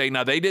not say,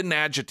 now they didn't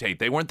agitate.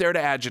 They weren't there to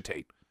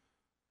agitate.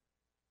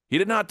 He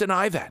did not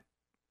deny that.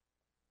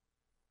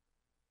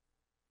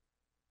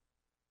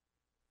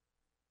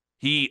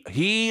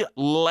 He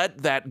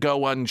let that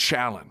go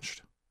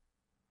unchallenged.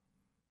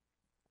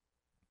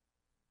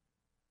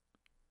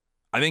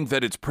 I think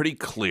that it's pretty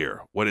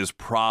clear what is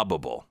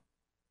probable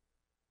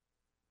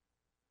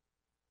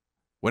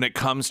when it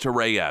comes to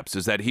Ray Epps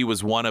is that he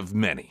was one of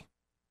many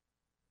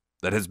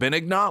that has been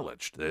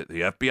acknowledged. The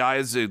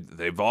FBI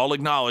they've all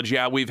acknowledged,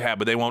 yeah, we've had,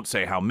 but they won't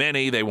say how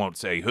many, they won't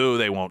say who,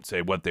 they won't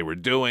say what they were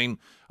doing,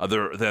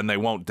 other than they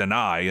won't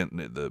deny, and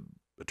the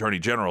Attorney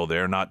General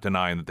there not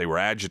denying that they were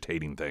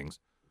agitating things.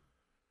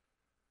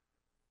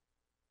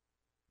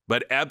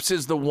 But Epps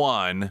is the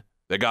one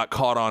that got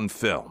caught on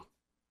film.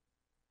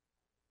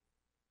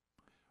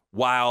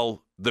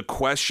 While the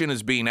question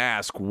is being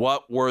asked,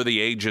 what were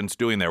the agents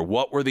doing there?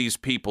 What were these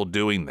people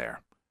doing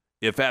there?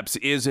 If Epps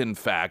is in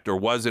fact or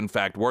was in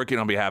fact working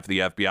on behalf of the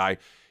FBI,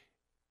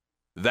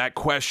 that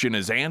question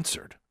is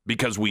answered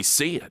because we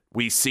see it.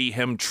 We see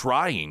him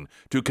trying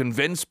to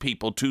convince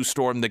people to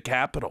storm the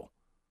Capitol.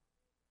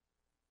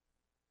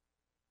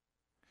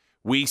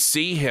 We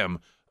see him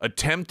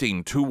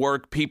attempting to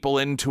work people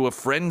into a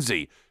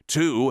frenzy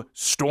to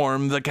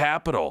storm the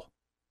Capitol.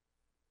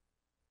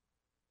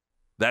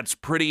 That's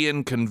pretty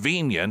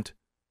inconvenient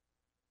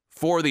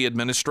for the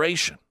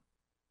administration.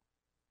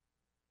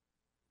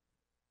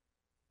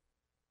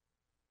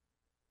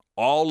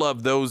 All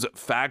of those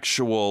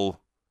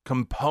factual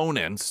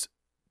components,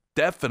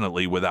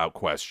 definitely without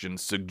question,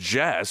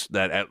 suggest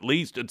that at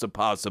least it's a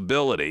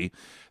possibility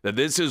that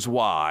this is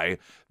why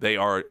they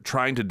are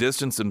trying to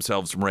distance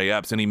themselves from Ray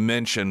Epps. And he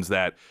mentions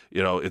that,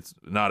 it's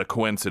not a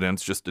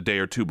coincidence. Just a day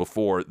or two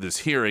before this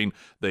hearing,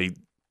 they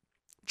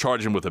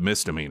charge him with a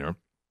misdemeanor,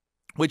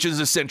 which is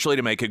essentially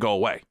to make it go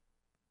away,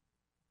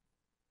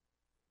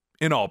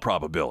 in all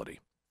probability.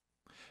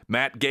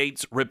 Matt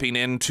Gaetz ripping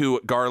into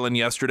Garland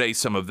yesterday.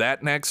 Some of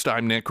that next.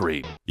 I'm Nick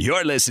Reed.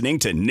 You're listening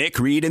to Nick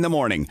Reed in the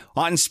Morning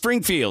on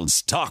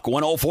Springfield's Talk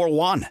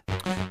 104.1.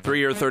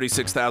 3-year,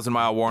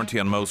 36,000-mile warranty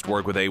on most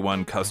work with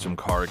A1 Custom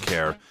Car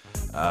Care.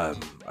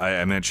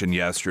 I mentioned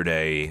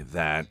yesterday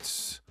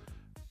that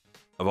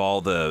of all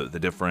the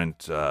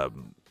different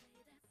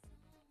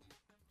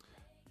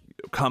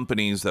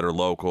companies that are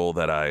local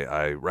that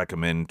I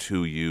recommend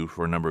to you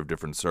for a number of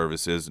different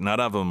services,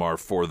 none of them are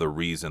for the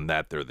reason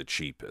that they're the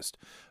cheapest,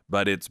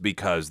 but it's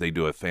because they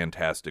do a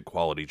fantastic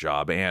quality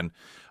job. And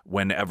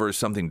whenever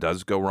something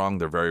does go wrong,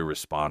 they're very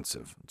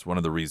responsive. It's one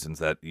of the reasons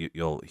that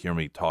you'll hear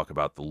me talk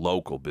about the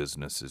local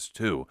businesses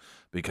too,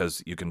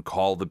 because you can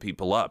call the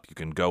people up, you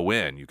can go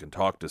in, you can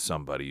talk to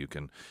somebody, you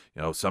can,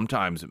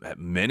 sometimes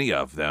many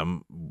of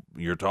them,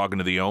 you're talking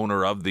to the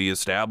owner of the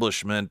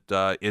establishment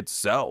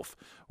itself,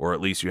 or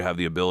at least you have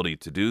the ability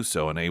to do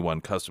so. And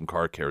A1 Custom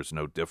Car Care is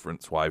no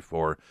different. That's why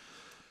for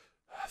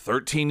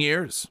 13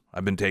 years,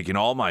 I've been taking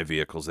all my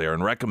vehicles there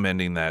and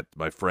recommending that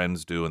my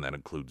friends do, and that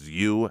includes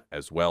you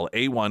as well.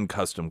 A1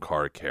 Custom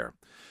Car Care.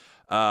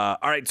 All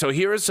right, so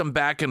here is some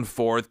back and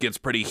forth. Gets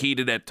pretty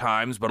heated at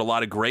times, but a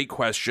lot of great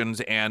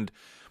questions. And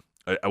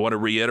I want to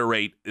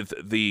reiterate,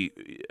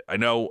 I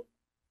know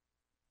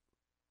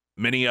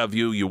many of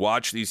you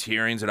watch these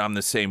hearings, and I'm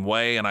the same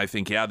way, and I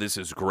think, yeah, this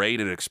is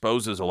great. It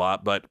exposes a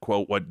lot, but,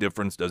 quote, what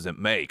difference does it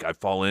make? I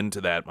fall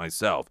into that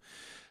myself.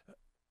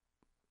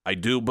 I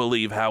do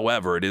believe,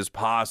 however, it is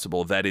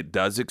possible that it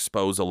does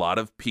expose a lot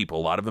of people,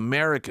 a lot of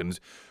Americans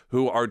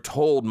who are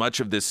told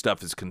much of this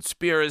stuff is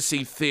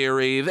conspiracy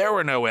theory. There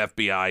were no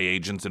FBI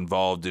agents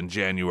involved in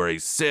January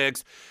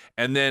 6th.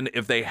 And then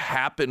if they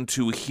happen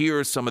to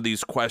hear some of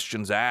these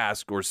questions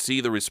asked or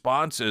see the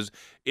responses,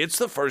 it's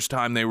the first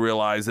time they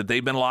realize that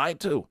they've been lied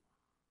to.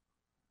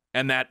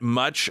 And that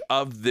much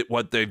of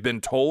what they've been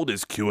told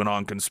is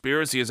QAnon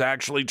conspiracy is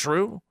actually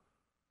true.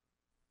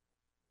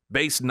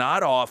 Based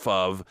not off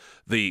of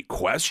the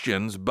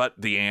questions, but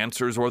the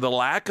answers or the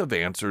lack of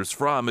answers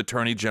from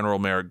Attorney General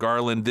Merrick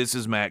Garland. This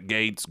is Matt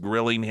Gaetz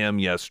grilling him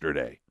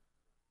yesterday.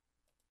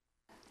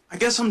 I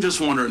guess I'm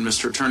just wondering,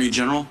 Mr. Attorney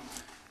General,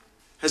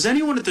 has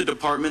anyone at the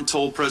department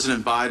told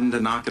President Biden to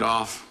knock it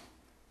off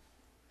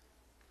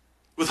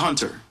with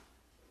Hunter?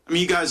 I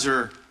mean, you guys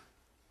are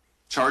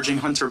charging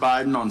Hunter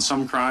Biden on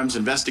some crimes,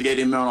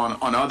 investigating him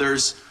on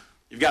others.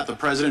 You've got the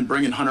president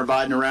bringing Hunter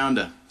Biden around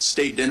to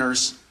state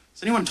dinners.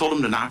 Has anyone told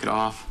him to knock it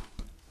off?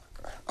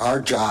 Our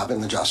job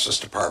in the Justice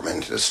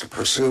Department is to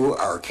pursue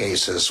our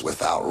cases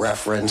without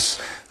reference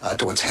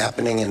to what's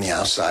happening in the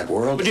outside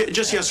world. But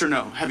just yes or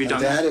no. Have you done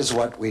that? That is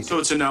what we do. So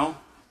it's a no?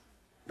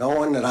 No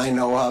one that I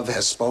know of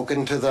has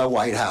spoken to the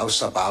White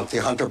House about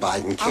the Hunter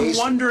Biden case.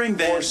 I'm wondering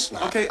then.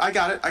 Okay, I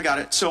got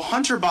it. So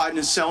Hunter Biden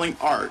is selling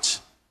art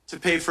to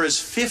pay for his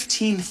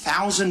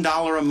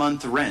 $15,000 a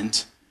month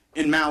rent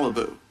in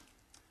Malibu.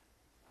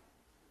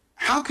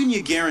 How can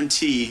you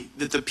guarantee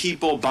that the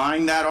people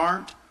buying that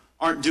art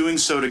aren't doing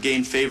so to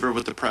gain favor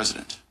with the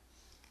president?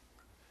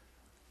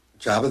 The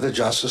job of the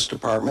Justice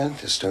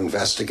Department is to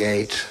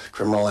investigate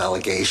criminal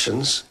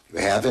allegations. You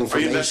have information. Are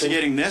you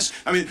investigating this?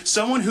 I mean,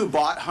 someone who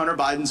bought Hunter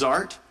Biden's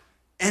art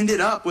ended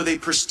up with a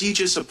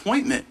prestigious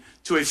appointment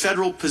to a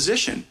federal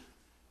position.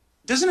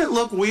 doesn't it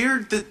look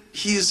weird that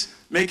he's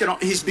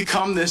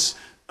become this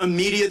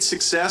immediate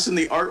success in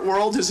the art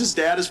world as his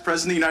dad is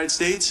president of the United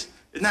States?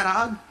 Isn't that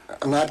odd?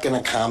 I'm not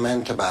going to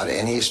comment about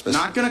any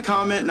specific... Not going to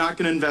comment, not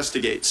going to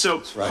investigate.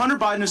 So right. Hunter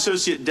Biden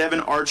associate Devin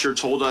Archer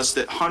told us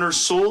that Hunter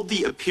sold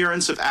the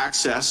appearance of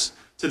access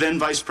to then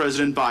Vice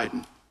President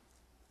Biden.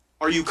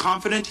 Are you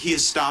confident he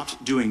has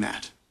stopped doing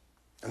that?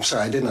 I'm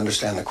sorry, I didn't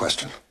understand the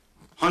question.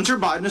 Hunter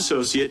Biden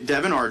associate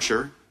Devin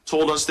Archer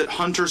told us that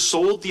Hunter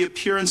sold the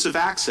appearance of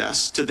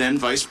access to then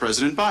Vice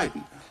President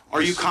Biden.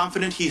 Are you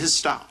confident he has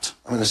stopped?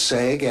 I'm going to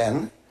say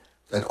again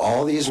that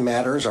all these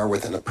matters are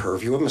within the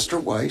purview of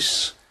Mr.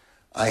 Weiss.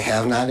 I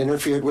have not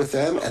interfered with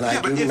them, and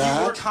I do not... Yeah, but if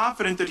you were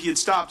confident that he had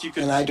stopped, you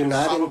could... And I do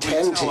not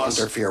intend to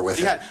interfere with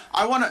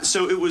it.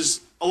 So it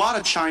was a lot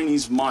of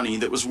Chinese money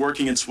that was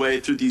working its way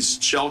through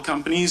these shell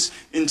companies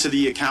into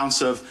the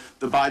accounts of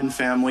the Biden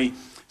family.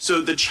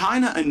 So the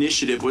China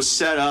initiative was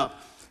set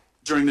up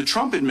during the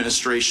Trump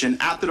administration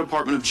at the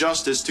Department of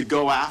Justice to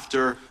go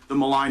after the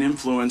malign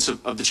influence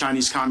of the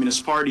Chinese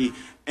Communist Party.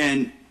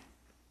 And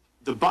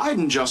the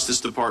Biden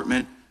Justice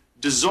Department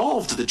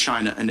dissolved the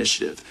China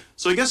initiative.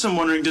 So I guess I'm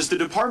wondering, does the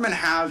department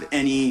have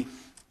any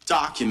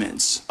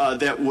documents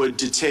that would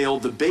detail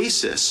the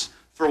basis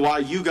for why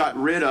you got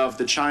rid of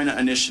the China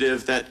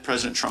initiative that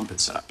President Trump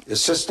had set up? The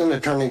Assistant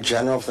Attorney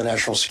General of the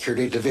National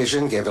Security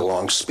Division gave a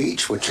long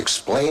speech which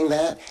explained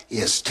that. He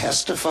has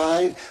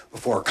testified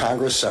before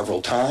Congress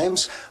several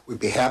times. We'd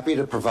be happy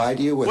to provide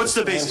you with... What's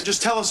the basis?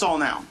 Just tell us all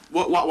now.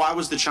 Why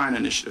was the China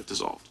initiative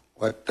dissolved?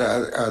 What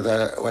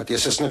the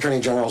Assistant Attorney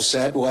General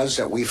said was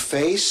that we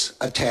face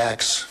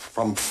attacks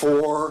from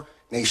 4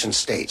 nation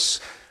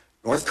states: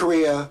 North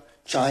Korea,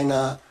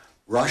 China,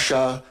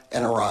 Russia,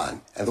 and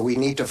Iran, and that we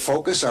need to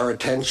focus our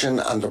attention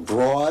on the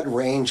broad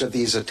range of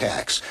these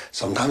attacks.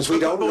 Sometimes we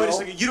don't know. Wait a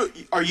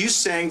second. Are you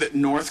saying that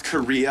North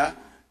Korea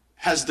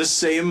has the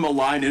same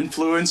malign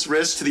influence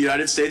risk to the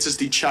United States as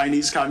the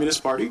Chinese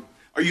Communist Party?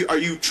 Are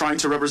you trying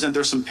to represent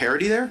there's some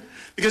parity there?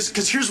 Because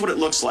here's what it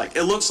looks like.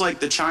 It looks like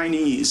the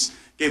Chinese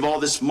gave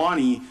all this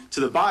money to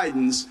the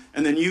Bidens,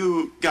 and then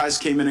you guys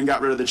came in and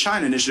got rid of the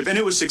China initiative, and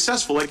it was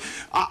successful. Like,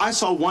 I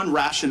saw one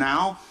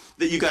rationale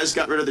that you guys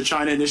got rid of the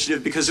China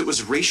initiative because it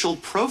was racial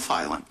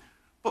profiling.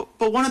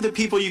 But one of the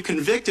people you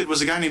convicted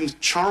was a guy named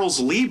Charles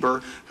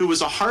Lieber, who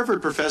was a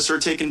Harvard professor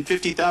taking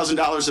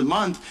 $50,000 a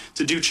month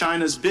to do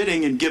China's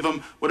bidding and give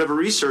them whatever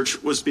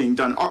research was being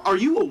done. Are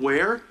you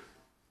aware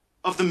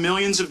of the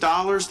millions of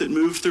dollars that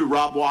moved through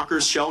Rob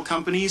Walker's shell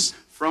companies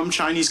from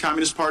Chinese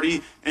Communist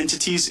Party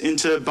entities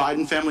into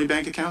Biden family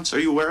bank accounts? Are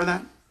you aware of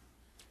that?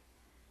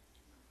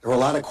 There were a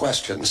lot of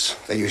questions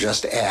that you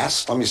just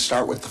asked. Let me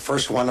start with the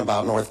first one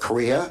about North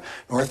Korea.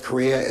 North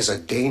Korea is a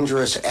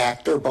dangerous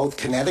actor, both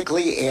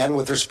kinetically and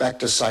with respect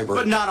to cyber.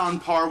 But not on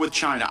par with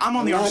China. I'm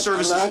on the Armed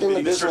Services Committee. I'm not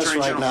in the business Attorney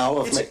right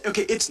General. now.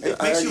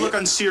 It makes you look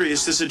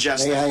unserious to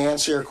suggest that. May I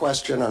answer your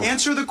question?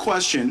 Answer the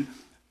question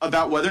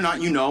about whether or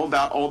not you know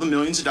about all the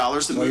millions of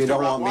dollars that moved through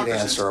Rob Walker's. So you don't want me to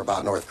answer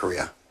about North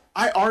Korea?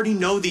 I already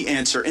know the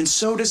answer, and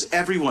so does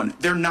everyone.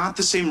 They're not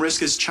the same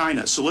risk as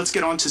China. So let's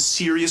get on to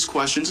serious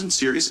questions and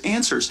serious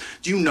answers.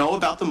 Do you know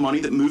about the money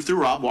that moved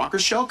through Rob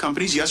Walker's shell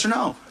companies, yes or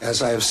no?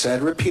 As I have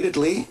said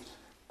repeatedly,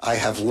 I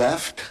have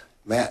left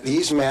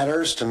these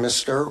matters to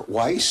Mr.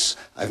 Weiss.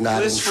 I've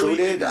not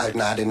intruded. I've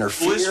not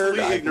interfered.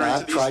 I've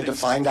not tried to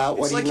find out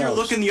what he knows. It's like you're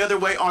looking the other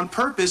way on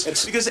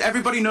purpose because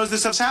everybody knows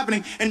this stuff's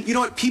happening. And you know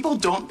what? People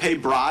don't pay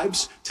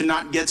bribes to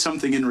not get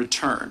something in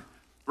return.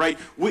 Right?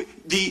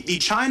 The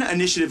China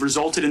initiative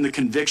resulted in the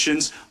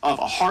convictions of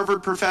a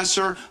Harvard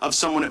professor, of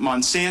someone at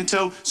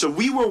Monsanto. So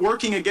we were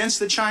working against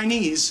the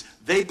Chinese.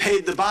 They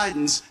paid the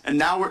Bidens, and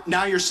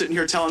now you're sitting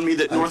here telling me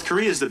that North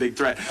Korea is the big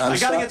threat. I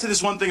got to get to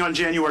this one thing on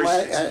January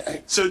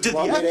 6th. So did the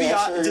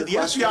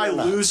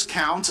FBI lose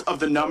count of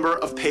the number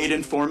of paid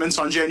informants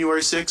on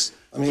January 6th?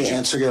 Let me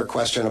answer your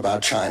question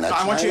about China.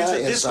 I want you to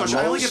answer this question.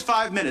 I only get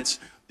 5 minutes.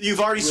 You've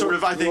already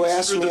screwed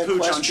the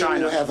pooch on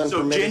China.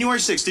 So January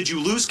 6th, did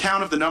you lose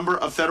count of the number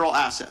of federal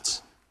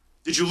assets?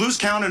 Did you lose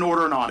count and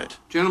order an audit?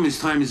 Gentleman's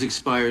time has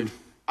expired.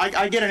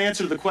 I get an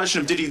answer to the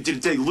question of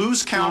did they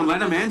lose count? No,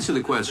 let him answer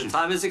the question. The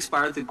time has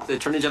expired. The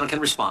Attorney General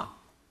can respond.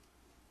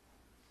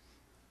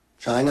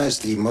 China is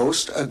the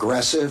most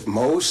aggressive,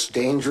 most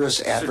dangerous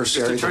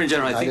adversary that the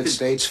United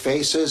States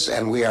faces,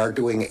 and we are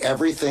doing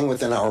everything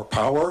within our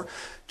power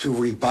to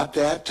rebut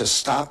that, to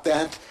stop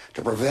that,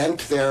 to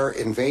prevent their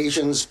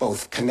invasions,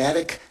 both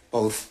kinetic,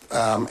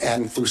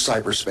 and through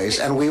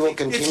cyberspace, and we will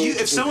continue.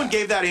 If someone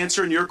gave that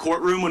answer in your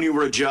courtroom when you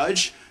were a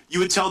judge, you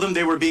would tell them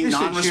they were being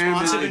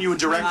non-responsive, and you would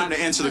direct them to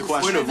answer the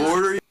question. Point of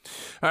order.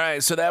 All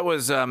right, so that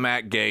was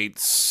Matt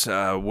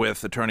Gaetz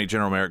with Attorney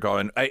General Merrick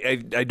Garland.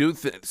 I do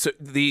so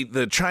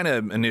the China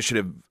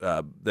initiative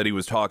that he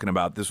was talking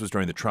about. This was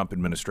during the Trump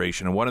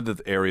administration, and one of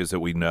the areas that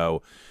we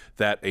know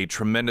that a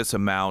tremendous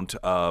amount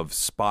of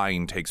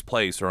spying takes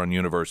place are on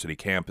university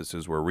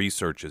campuses where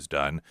research is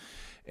done,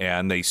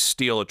 and they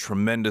steal a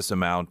tremendous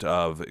amount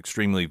of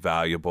extremely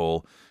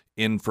valuable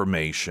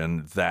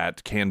information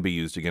that can be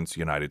used against the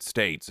United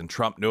States. And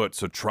Trump knew it,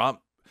 so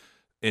Trump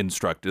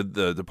instructed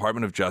the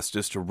Department of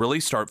Justice to really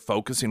start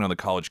focusing on the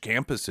college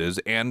campuses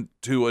and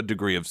to a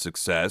degree of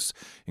success,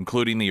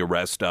 including the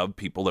arrest of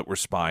people that were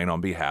spying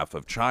on behalf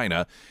of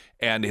China.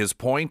 And his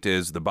point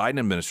is the Biden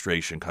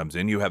administration comes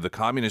in, you have the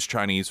communist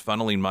Chinese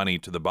funneling money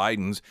to the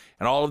Bidens,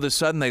 and all of a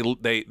sudden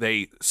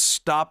they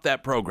stop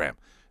that program.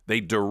 They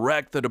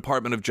direct the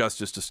Department of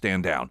Justice to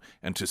stand down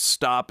and to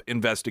stop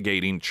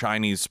investigating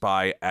Chinese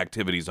spy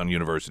activities on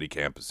university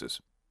campuses.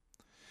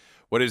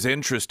 What is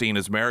interesting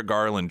is Merrick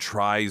Garland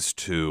tries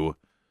to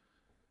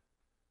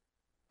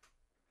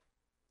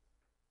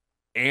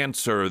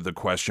answer the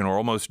question or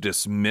almost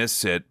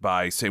dismiss it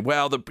by saying,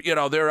 well,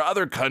 there are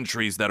other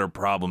countries that are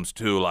problems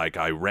too, like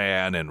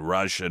Iran and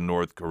Russia and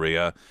North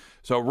Korea.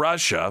 So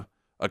Russia,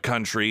 a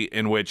country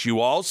in which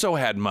you also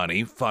had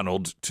money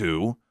funneled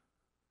to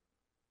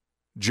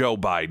Joe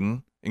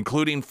Biden,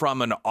 including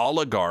from an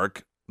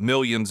oligarch,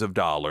 millions of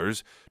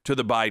dollars to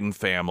the Biden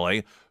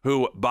family,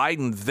 who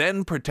Biden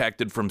then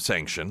protected from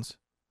sanctions,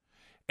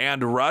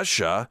 and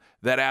Russia,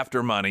 that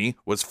after money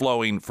was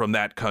flowing from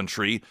that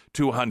country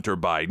to Hunter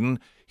Biden,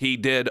 he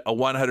did a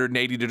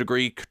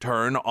 180-degree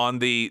turn on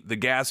the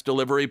gas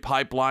delivery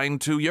pipeline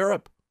to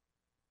Europe.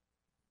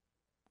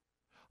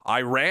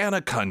 Iran,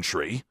 a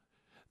country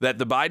that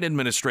the Biden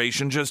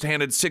administration just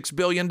handed $6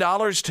 billion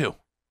to.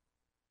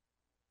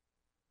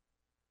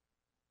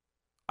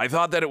 I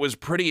thought that it was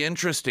pretty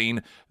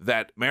interesting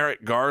that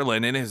Merrick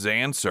Garland, in his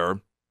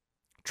answer,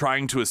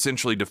 trying to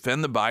essentially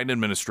defend the Biden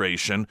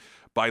administration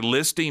by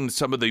listing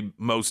some of the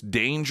most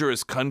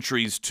dangerous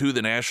countries to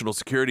the national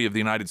security of the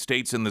United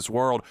States in this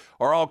world,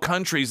 are all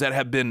countries that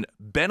have been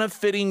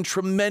benefiting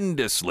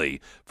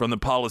tremendously from the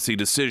policy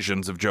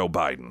decisions of Joe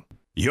Biden.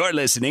 You're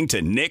listening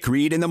to Nick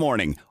Reed in the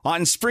Morning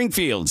on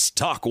Springfield's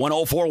Talk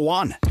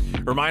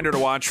 104.1. Reminder to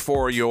watch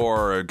for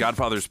your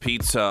Godfather's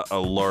Pizza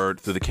alert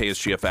through the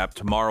KSGF app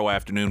tomorrow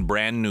afternoon.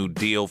 Brand new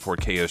deal for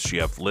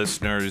KSGF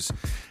listeners,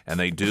 and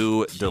they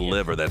do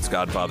deliver. That's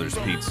Godfather's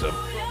Pizza.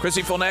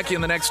 Chrissy Fulnecki in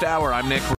the next hour. I'm Nick Reed.